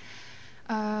pornography.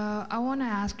 I want to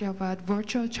ask you about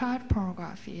virtual child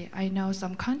pornography. I know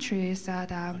some countries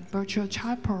that virtual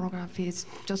child pornography is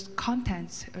just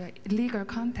contents, illegal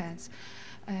contents.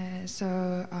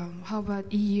 So how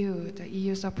about EU? The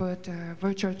EU support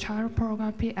virtual child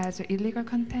pornography as illegal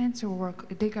contents or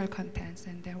legal contents?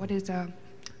 And then what is the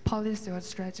policy or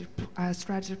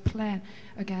strategy plan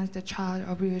against the child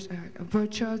abuse,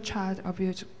 virtual child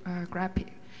abuse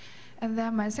graphic? And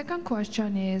then my second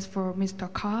question is for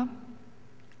Mr. Carr.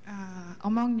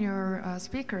 Among your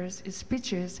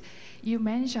speeches, you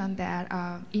mentioned that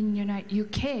in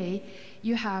UK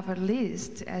you have a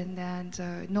list, and then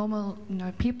normal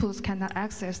people cannot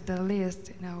access the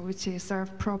list, which is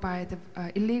served by the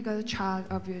illegal child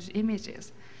abuse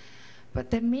images. But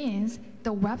that means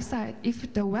the website,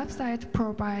 if the website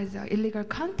provides illegal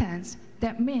contents,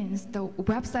 that means the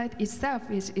website itself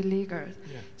is illegal.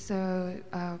 Yeah. So.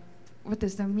 What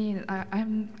does that mean?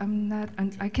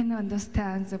 I cannot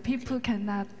understand. The people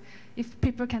cannot, if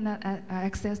people cannot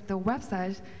access the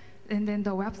website, and then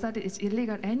the website is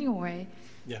illegal anyway.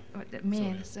 Yeah. What that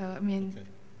means? So I mean, okay.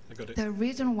 I got it. The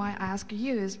reason why I ask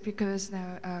you is because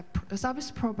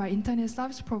service provider, internet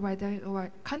service provider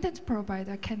or content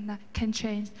provider can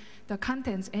change the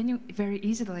contents very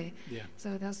easily. Yeah.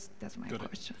 So that's my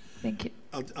question. Thank you.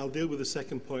 I'll deal with the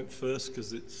second point first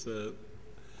because it's.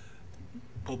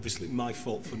 Obviously my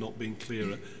fault for not being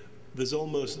clearer. There's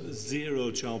almost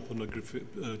zero child pornography,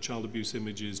 child abuse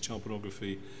images, child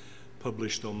pornography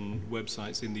published on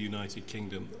websites in the United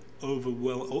Kingdom.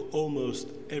 Almost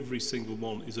every single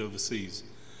one is overseas.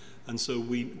 And so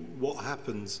what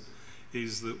happens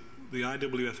is that the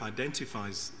IWF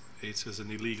identifies it as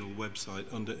an illegal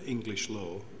website under English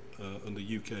law, under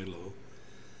UK law,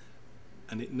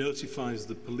 and it notifies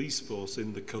the police force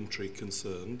in the country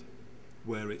concerned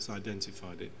where it's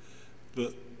identified it.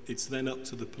 But it's then up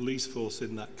to the police force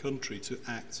in that country to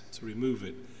act to remove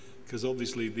it, because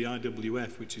obviously the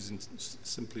IWF, which is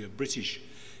simply a British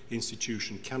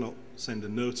institution, cannot send a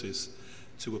notice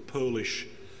to a Polish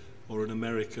or an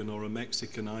American or a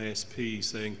Mexican ISP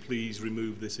saying, please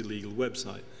remove this illegal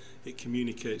website. It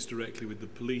communicates directly with the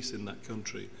police in that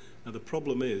country. Now the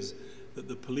problem is that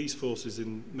the police forces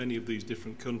in many of these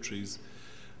different countries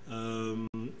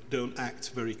don't act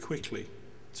very quickly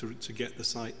to get the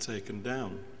site taken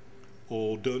down,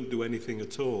 or don't do anything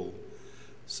at all.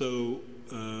 So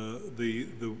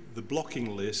the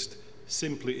blocking list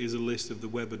simply is a list of the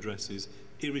web addresses,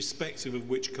 irrespective of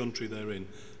which country they're in.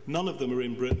 None of them are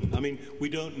in Britain. I mean, we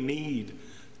don't need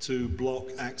to block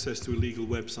access to illegal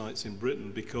websites in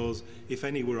Britain, because if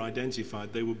any were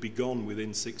identified, they would be gone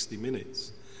within 60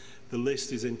 minutes. The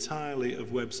list is entirely of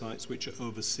websites which are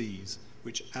overseas,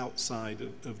 which are outside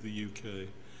of the UK,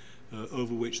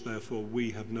 over which, therefore, we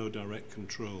have no direct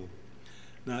control.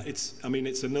 Now, it's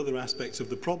another aspect of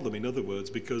the problem, in other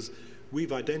words, because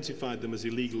we've identified them as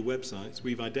illegal websites,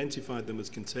 we've identified them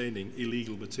as containing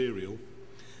illegal material,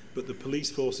 but the police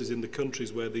forces in the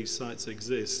countries where these sites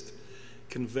exist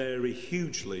can vary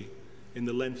hugely in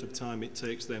the length of time it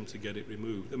takes them to get it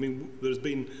removed. I mean, there's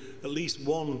been at least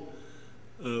one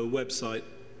website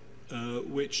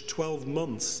which 12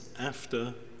 months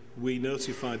after we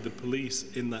notified the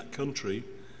police in that country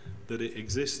that it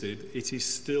existed, it is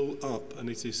still up and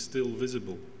it is still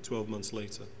visible 12 months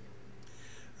later.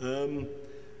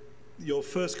 Your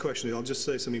first question, I'll just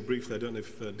say something briefly. I don't know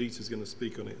if Dieter's going to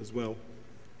speak on it as well.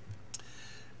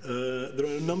 There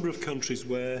are a number of countries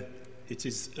where it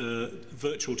is,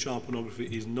 virtual child pornography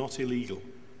is not illegal.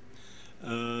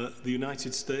 The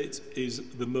United States is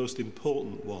the most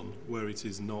important one where it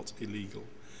is not illegal.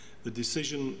 The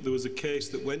decision, there was a case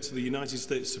that went to the United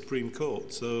States Supreme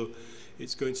Court, so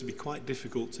it's going to be quite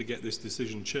difficult to get this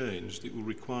decision changed. It will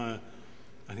require,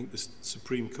 I think, the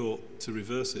Supreme Court to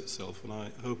reverse itself, and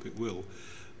I hope it will.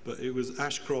 But it was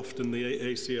Ashcroft and the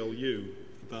ACLU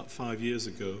about 5 years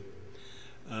ago,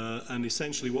 and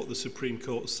essentially what the Supreme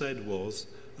Court said was,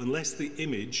 unless the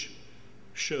image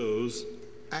shows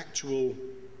actual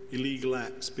illegal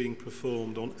acts being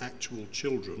performed on actual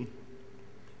children,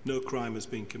 no crime has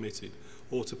been committed.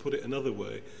 Or to put it another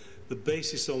way, the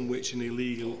basis on which an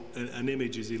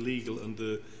image is illegal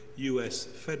under US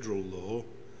federal law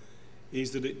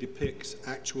is that it depicts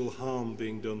actual harm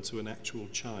being done to an actual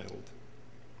child.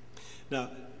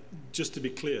 Now, just to be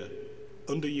clear,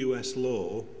 under US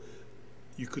law,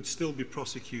 you could still be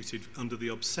prosecuted under the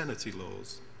obscenity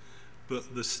laws,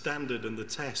 but the standard and the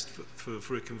test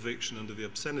for a conviction under the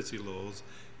obscenity laws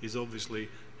is obviously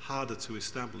harder to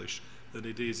establish than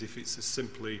it is if it's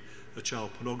simply a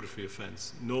child pornography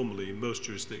offence. Normally, in most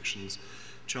jurisdictions,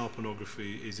 child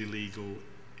pornography is illegal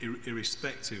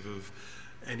irrespective of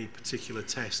any particular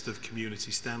test of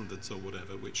community standards or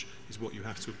whatever, which is what you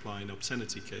have to apply in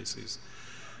obscenity cases.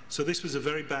 So this was a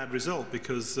very bad result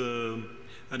because, and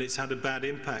it's had a bad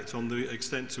impact on the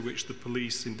extent to which the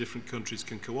police in different countries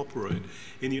can cooperate.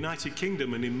 In the United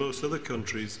Kingdom and in most other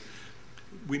countries,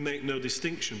 we make no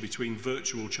distinction between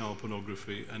virtual child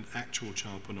pornography and actual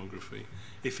child pornography.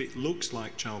 If it looks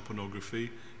like child pornography,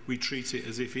 we treat it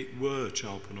as if it were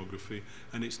child pornography,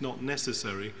 and it's not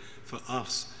necessary for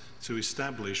us to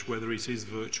establish whether it is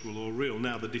virtual or real.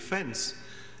 Now, the defence,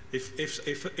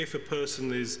 if a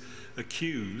person is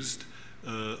accused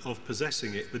of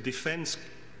possessing it, the defence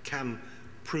can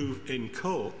prove in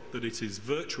court that it is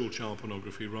virtual child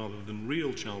pornography rather than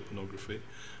real child pornography.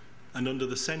 And under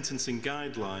the sentencing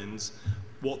guidelines,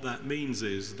 what that means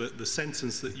is that the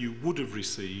sentence that you would have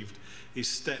received is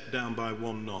stepped down by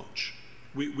 1 notch.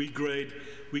 We grade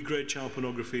child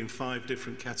pornography in 5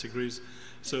 different categories.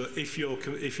 So if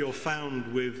you're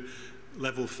found with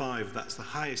level 5, that's the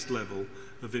highest level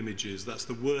of images, that's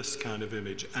the worst kind of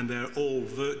image, and they're all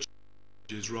virtual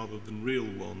images rather than real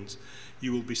ones,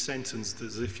 you will be sentenced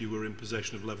as if you were in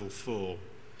possession of level 4.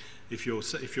 If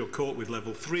you're caught with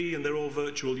level 3 and they're all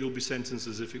virtual, you'll be sentenced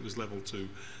as if it was level 2,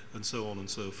 and so on and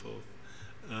so forth.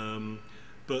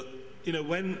 But you know,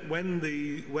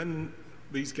 when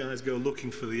these guys go looking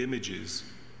for the images,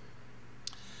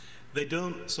 they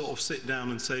don't sort of sit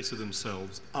down and say to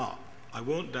themselves, I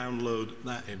won't download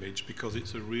that image because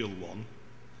it's a real one.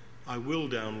 I will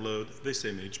download this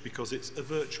image because it's a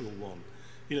virtual one.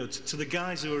 You know, to the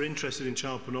guys who are interested in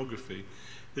child pornography,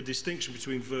 the distinction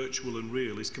between virtual and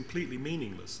real is completely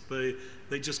meaningless.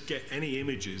 They just get any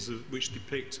images which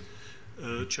depict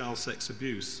child sex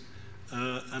abuse.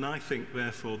 And I think,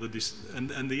 therefore,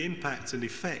 the impact and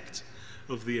effect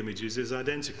of the images is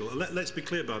identical. Let's be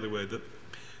clear, by the way, that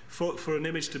for an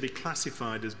image to be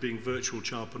classified as being virtual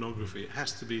child pornography, it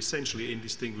has to be essentially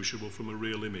indistinguishable from a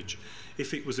real image.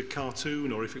 If it was a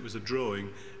cartoon or if it was a drawing,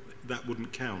 that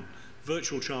wouldn't count.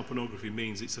 Virtual child pornography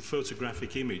means it's a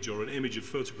photographic image or an image of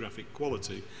photographic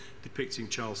quality depicting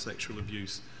child sexual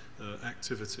abuse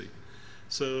activity.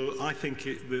 So I think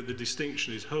the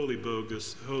distinction is wholly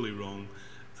bogus, wholly wrong,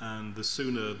 and the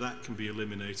sooner that can be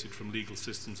eliminated from legal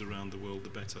systems around the world, the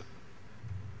better.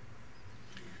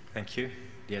 Thank you.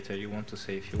 Dieter, you want to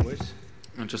say a few words?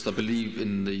 I believe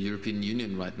in the European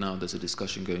Union right now there's a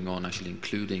discussion going on actually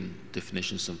including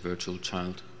definitions of virtual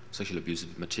child sexual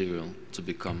abusive material to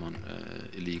become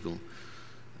illegal.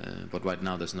 But right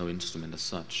now there's no instrument as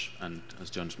such, and as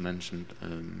John's mentioned,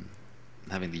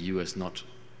 having the US not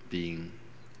being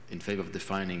in favor of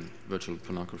defining virtual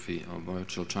pornography or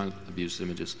virtual child abuse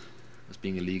images as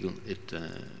being illegal,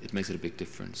 it makes it a big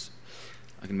difference.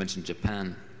 I can mention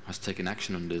Japan has taken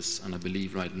action on this, and I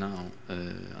believe right now,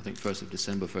 I think 1st of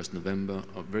December, 1st November,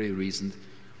 or very recent,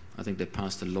 I think they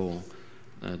passed a law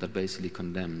that basically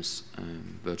condemns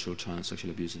virtual child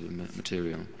sexual abusive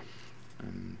material.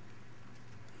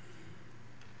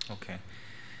 Okay.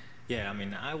 Yeah, I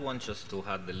mean, I want just to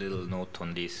add a little note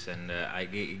on this, and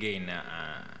again,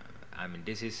 I mean,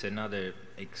 this is another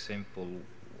example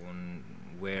on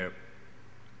where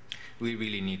we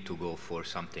really need to go for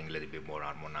something a little bit more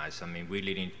harmonized. I mean, we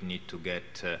really need to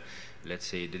get, let's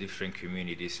say, the different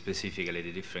communities, specifically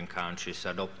the different countries,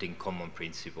 adopting common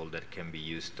principle that can be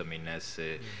used, I mean, as,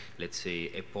 let's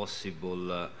say, a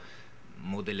possible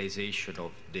modelization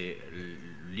of the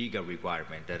legal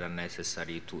requirements that are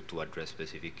necessary to address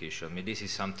specification. I mean, this is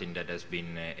something that has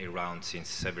been around since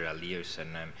several years,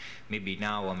 and maybe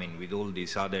now, I mean, with all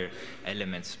these other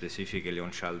elements, specifically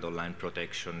on child online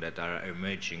protection, that are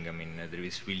emerging, I mean, there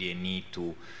is really a need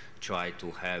to try to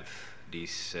have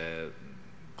this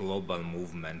global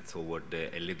movement toward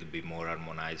a little bit more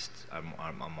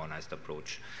harmonized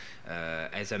approach.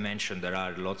 As I mentioned, there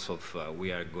are lots of,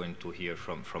 we are going to hear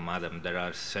from Adam, there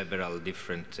are several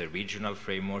different regional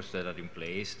frameworks that are in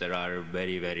place. There are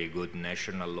very, very good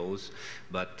national laws,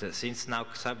 but since now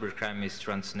cybercrime is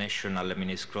transnational, I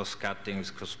mean, it's cross-cutting, it's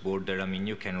cross-border, I mean,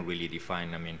 you can really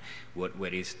define, I mean,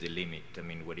 where is the limit, I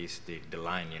mean, what is the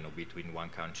line, you know, between one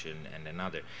country and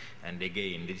another. And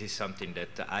again, this is something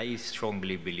that I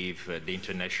strongly believe the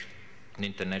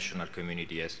international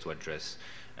community has to address,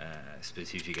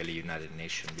 specifically United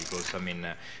Nations, because I mean,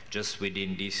 just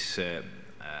within this,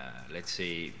 let's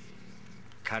say,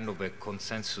 kind of a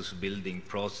consensus building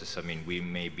process, I mean, we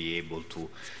may be able to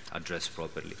address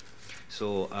properly.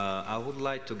 So I would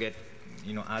like to get,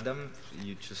 you know, Adam,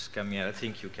 you just come here. I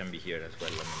think you can be here as well,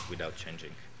 I mean, without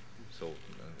changing. So,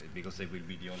 because they will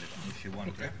be the only one, if you want.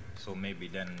 Okay. So maybe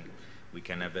then we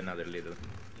can have another little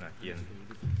here.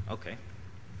 Okay.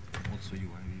 Also you,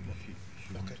 if you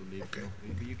want to leave,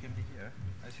 maybe you can be here,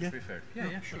 as you prefer. Yeah,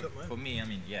 yeah, sure. For me, I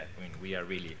mean, yeah, I mean, we are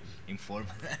really informed,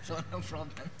 so no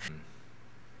problem.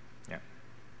 Yeah.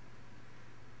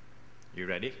 You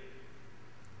ready?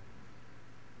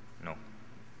 No.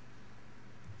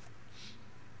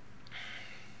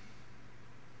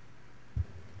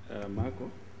 Marco,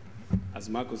 as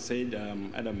Marco said,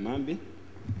 I'm Adam Mambi.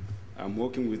 I'm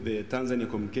working with the Tanzania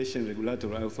Communication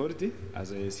Regulatory Authority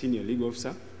as a senior legal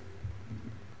officer.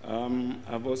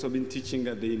 I've also been teaching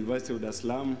at the University of Dar es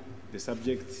Salaam the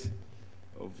subject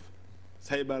of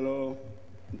cyber law,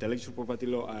 intellectual property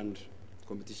law, and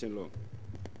competition law.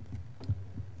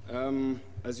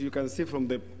 As you can see from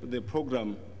the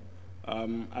program,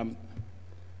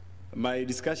 my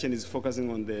discussion is focusing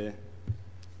on the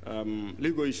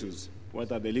legal issues.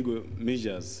 What are the legal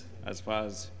measures as far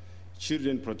as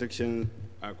children protection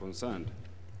are concerned?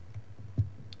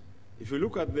 If you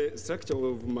look at the structure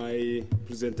of my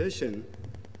presentation,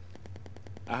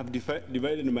 I have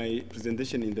divided my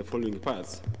presentation in the following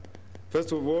parts.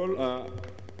 First of all,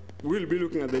 we'll be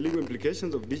looking at the legal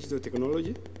implications of digital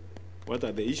technology. What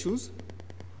are the issues?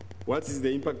 What is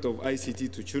the impact of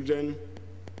ICT to children?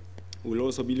 We'll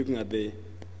also be looking at the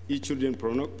e-children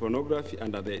pornography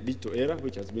under the digital era,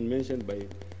 which has been mentioned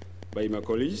by my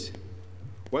colleagues.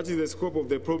 What is the scope of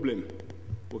the problem?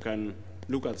 We can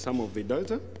look at some of the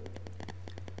data.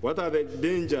 What are the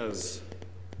dangers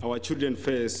our children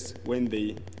face when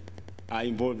they are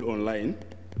involved online?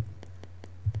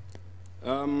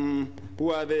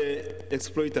 Who are the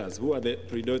exploiters? Who are the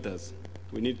predators?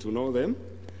 We need to know them.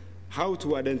 How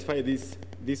to identify these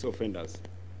offenders?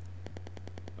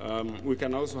 We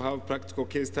can also have practical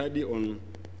case study on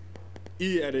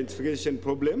e-identification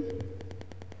problem.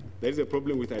 There is a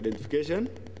problem with identification.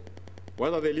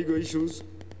 What are the legal issues?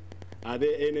 Are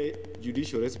there any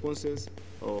judicial responses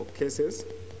or cases?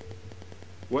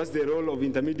 What's the role of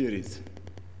intermediaries,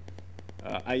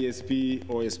 ISP,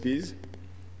 OSPs?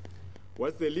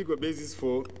 What's the legal basis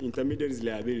for intermediaries'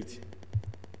 liability?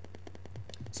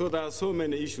 So there are so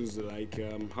many issues like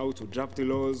how to draft the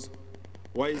laws,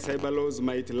 why cyber laws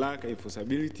might lack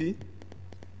enforceability.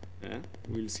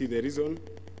 We'll see the reason.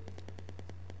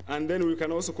 And then we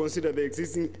can also consider the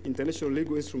existing international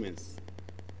legal instruments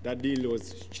that deal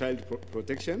with child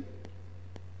protection.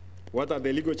 What are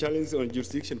the legal challenges on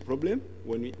jurisdiction problem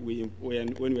when we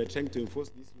are trying to enforce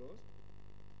these laws?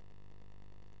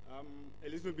 A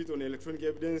little bit on electronic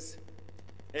evidence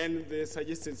and the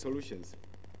suggested solutions.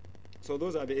 So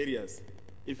those are the areas,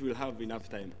 if we'll have enough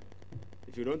time.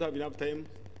 If you don't have enough time,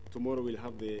 tomorrow we'll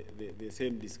have the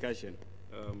same discussion.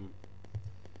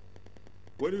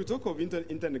 When we talk of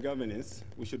internet governance,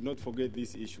 we should not forget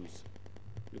these issues.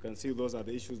 You can see those are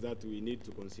the issues that we need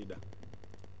to consider.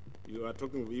 You are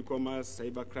talking of e-commerce,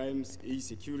 cyber crimes,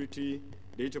 e-security,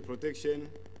 data protection,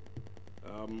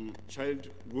 child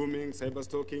grooming, cyber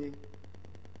stalking,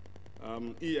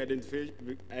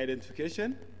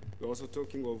 e-identification. We're also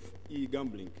talking of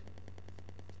e-gambling,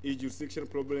 e-jurisdiction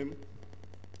problem.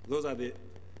 Those are the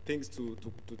things to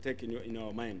take in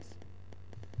our minds.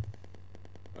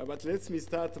 But let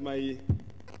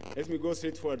me go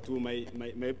straight forward to my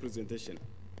presentation.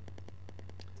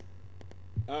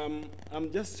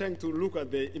 I'm just trying to look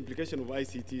at the implication of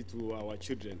ICT to our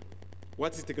children.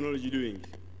 What is technology doing?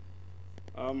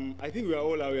 I think we are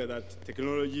all aware that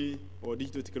technology or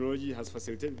digital technology has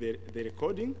facilitated the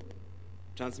recording,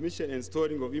 transmission, and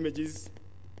storing of images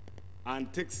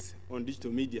and text on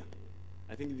digital media.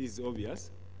 I think this is obvious.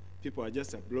 People are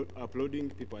just uploading,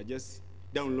 people are just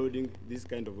downloading these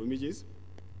kind of images.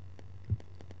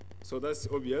 So that's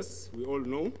obvious, we all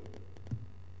know.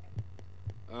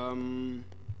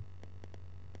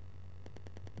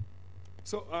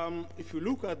 If you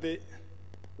look at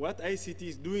what ICT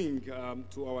is doing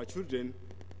to our children,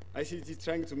 ICT is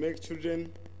trying to make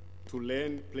children to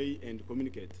learn, play, and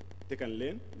communicate. They can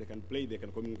learn, they can play, they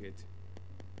can communicate.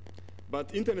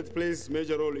 But internet plays a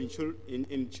major role in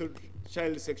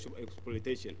child sexual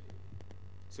exploitation.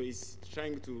 So it's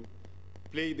trying to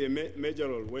play the major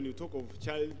role when you talk of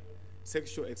child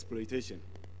sexual exploitation.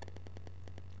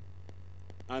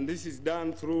 And this is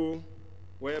done through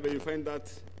whereby you find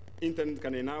that internet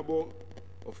can enable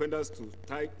offenders to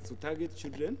target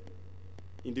children,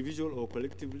 individual or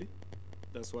collectively.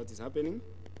 That's what is happening.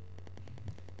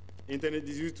 Internet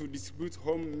is used to distribute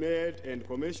homemade and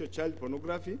commercial child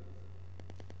pornography.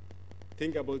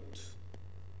 Think about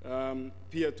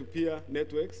peer-to-peer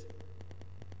networks.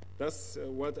 That's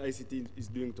what ICT is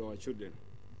doing to our children.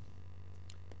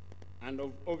 And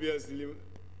obviously,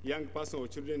 young person or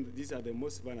children, these are the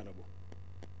most vulnerable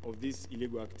of these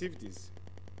illegal activities.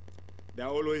 They are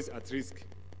always at risk.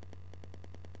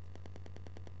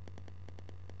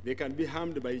 They can be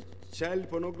harmed by child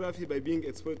pornography, by being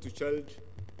exposed to child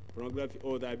pornography,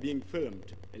 or they are being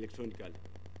filmed electronically.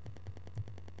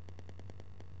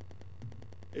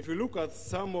 If you look at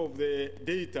some of the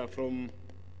data from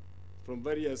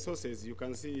various sources, you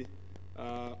can see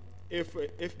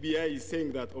FBI is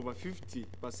saying that over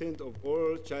 50% of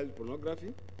all child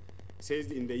pornography, says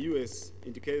in the US,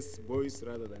 indicates boys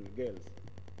rather than girls.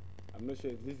 I'm not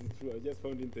sure if this is true. I just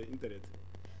found it on the internet.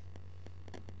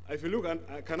 If you look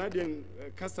at Canadian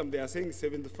custom, they are saying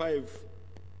 75%.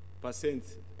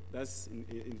 That's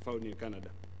found in Canada.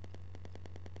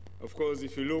 Of course,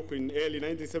 if you look in early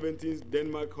 1970s,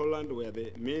 Denmark, Holland were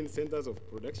the main centers of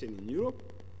production in Europe.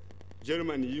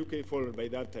 Germany, UK followed by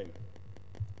that time.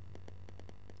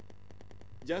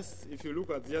 Just if you look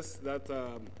at just that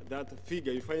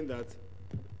figure, you find that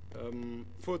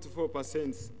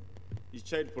 44% is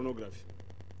child pornography.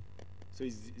 So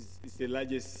it's the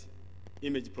largest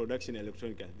image production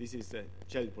electronica. This is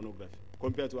child pornography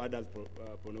compared to adult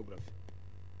pornography.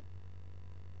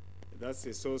 That's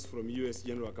a source from US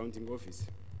General Accounting Office.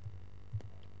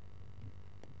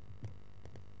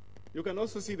 You can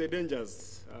also see the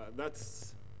dangers that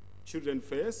children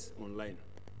face online.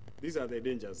 These are the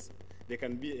dangers. They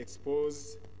can be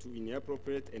exposed to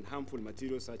inappropriate and harmful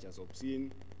materials such as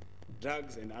obscene,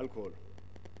 drugs, and alcohol.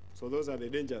 So those are the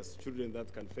dangers children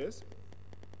that can face.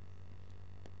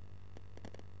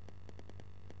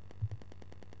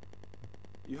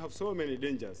 You have so many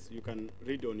dangers you can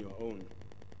read on your own.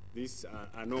 These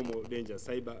are normal dangers.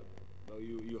 Cyber,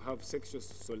 you have sexual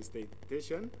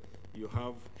solicitation, you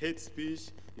have hate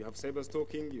speech, you have cyber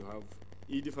stalking, you have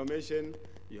e-defamation,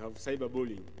 you have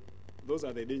cyberbullying. Those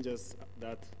are the dangers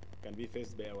that can be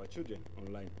faced by our children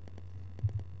online.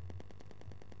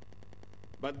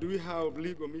 But do we have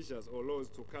legal measures or laws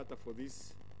to cater for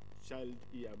this child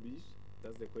abuse?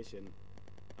 That's the question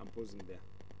I'm posing there.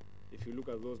 If you look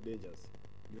at those dangers,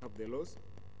 you have the laws.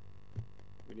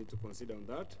 We need to consider on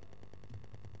that.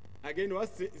 Again,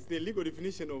 what's the legal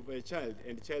definition of a child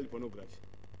and child pornography?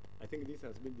 I think this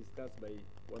has been discussed by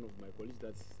one of my colleagues.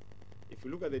 That if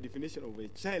you look at the definition of a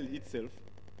child itself,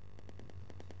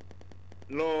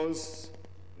 laws,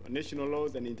 national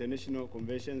laws and international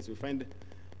conventions, we find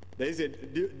there is a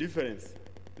difference.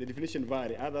 The definition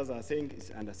varies. Others are saying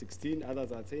it's under 16,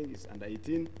 others are saying it's under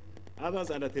 18,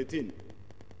 others under 13.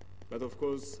 But of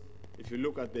course, if you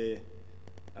look at the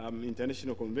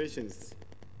international conventions,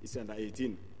 it's under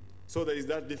 18. So there is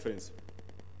that difference.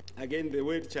 Again, the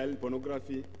word child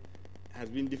pornography has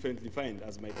been differently defined,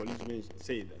 as my colleague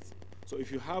said that. So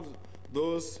if you have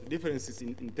those differences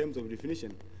in terms of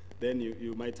definition, then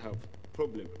you might have a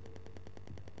problem.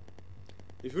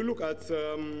 If you look at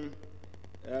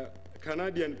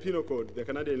Canadian Penal Code, the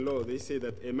Canadian law, they say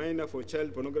that a minor for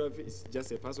child pornography is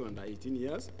just a person under 18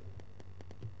 years.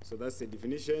 So that's the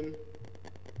definition.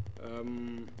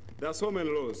 There are so many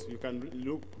laws. You can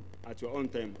look at your own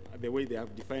time at the way they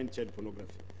have defined child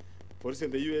pornography. For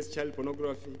instance, the US Child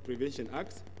Pornography Prevention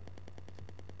Act,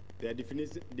 their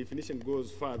definition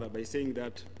goes further by saying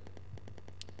that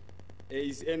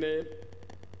is any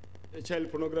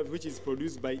child pornography which is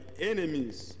produced by any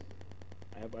means,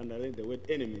 have underlined the word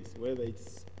enemies, whether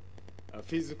it's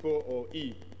physical or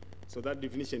E, so that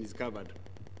definition is covered.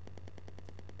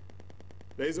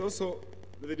 There is also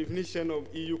the definition of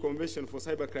EU Convention for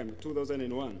Cybercrime,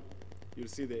 2001. You'll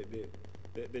see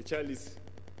the child is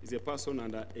a person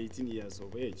under 18 years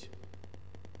of age.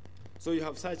 So you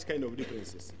have such kind of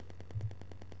differences.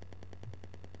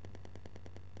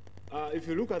 If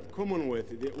you look at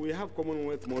Commonwealth, we have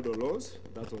Commonwealth model laws.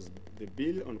 That was the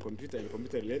bill on computer and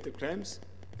computer-related crimes.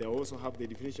 They also have the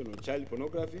definition of child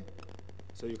pornography,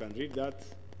 so you can read that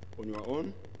on your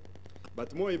own.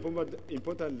 But more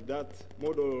important, that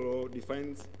model law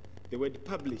defines the word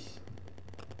publish.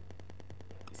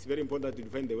 It's very important to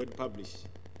define the word publish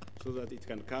so that it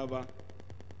can cover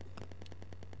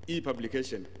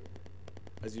e-publication.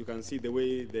 As you can see, the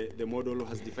way the model law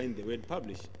has defined the word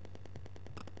publish.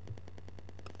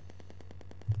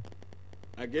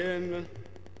 Again,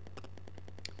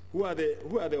 who are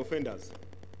the offenders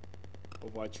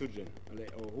of our children?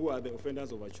 Or who are the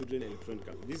offenders of our children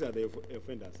electronically? These are the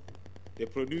offenders: the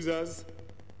producers,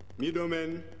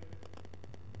 middlemen,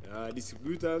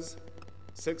 distributors,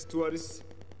 sex tourists,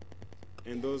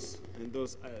 and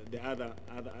the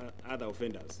other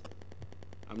offenders.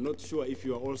 I'm not sure if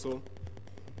you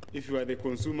are the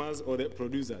consumers or the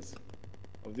producers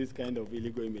of this kind of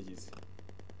illegal images.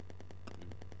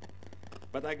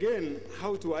 But again,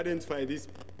 how to identify these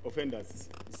offenders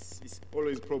is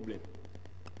always a problem.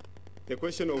 The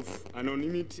question of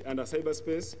anonymity under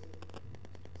cyberspace.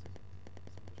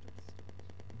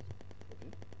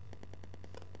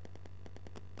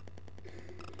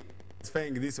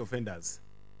 Identifying these offenders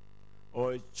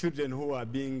or children who are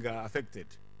being affected,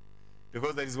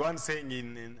 because there is one saying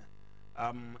in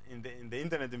the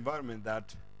internet environment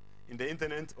that in the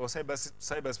internet or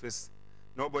cyberspace,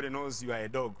 nobody knows you are a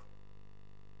dog.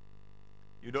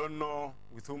 You don't know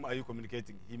with whom are you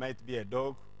communicating. He might be a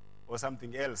dog or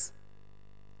something else.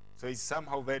 So it's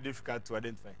somehow very difficult to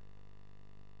identify.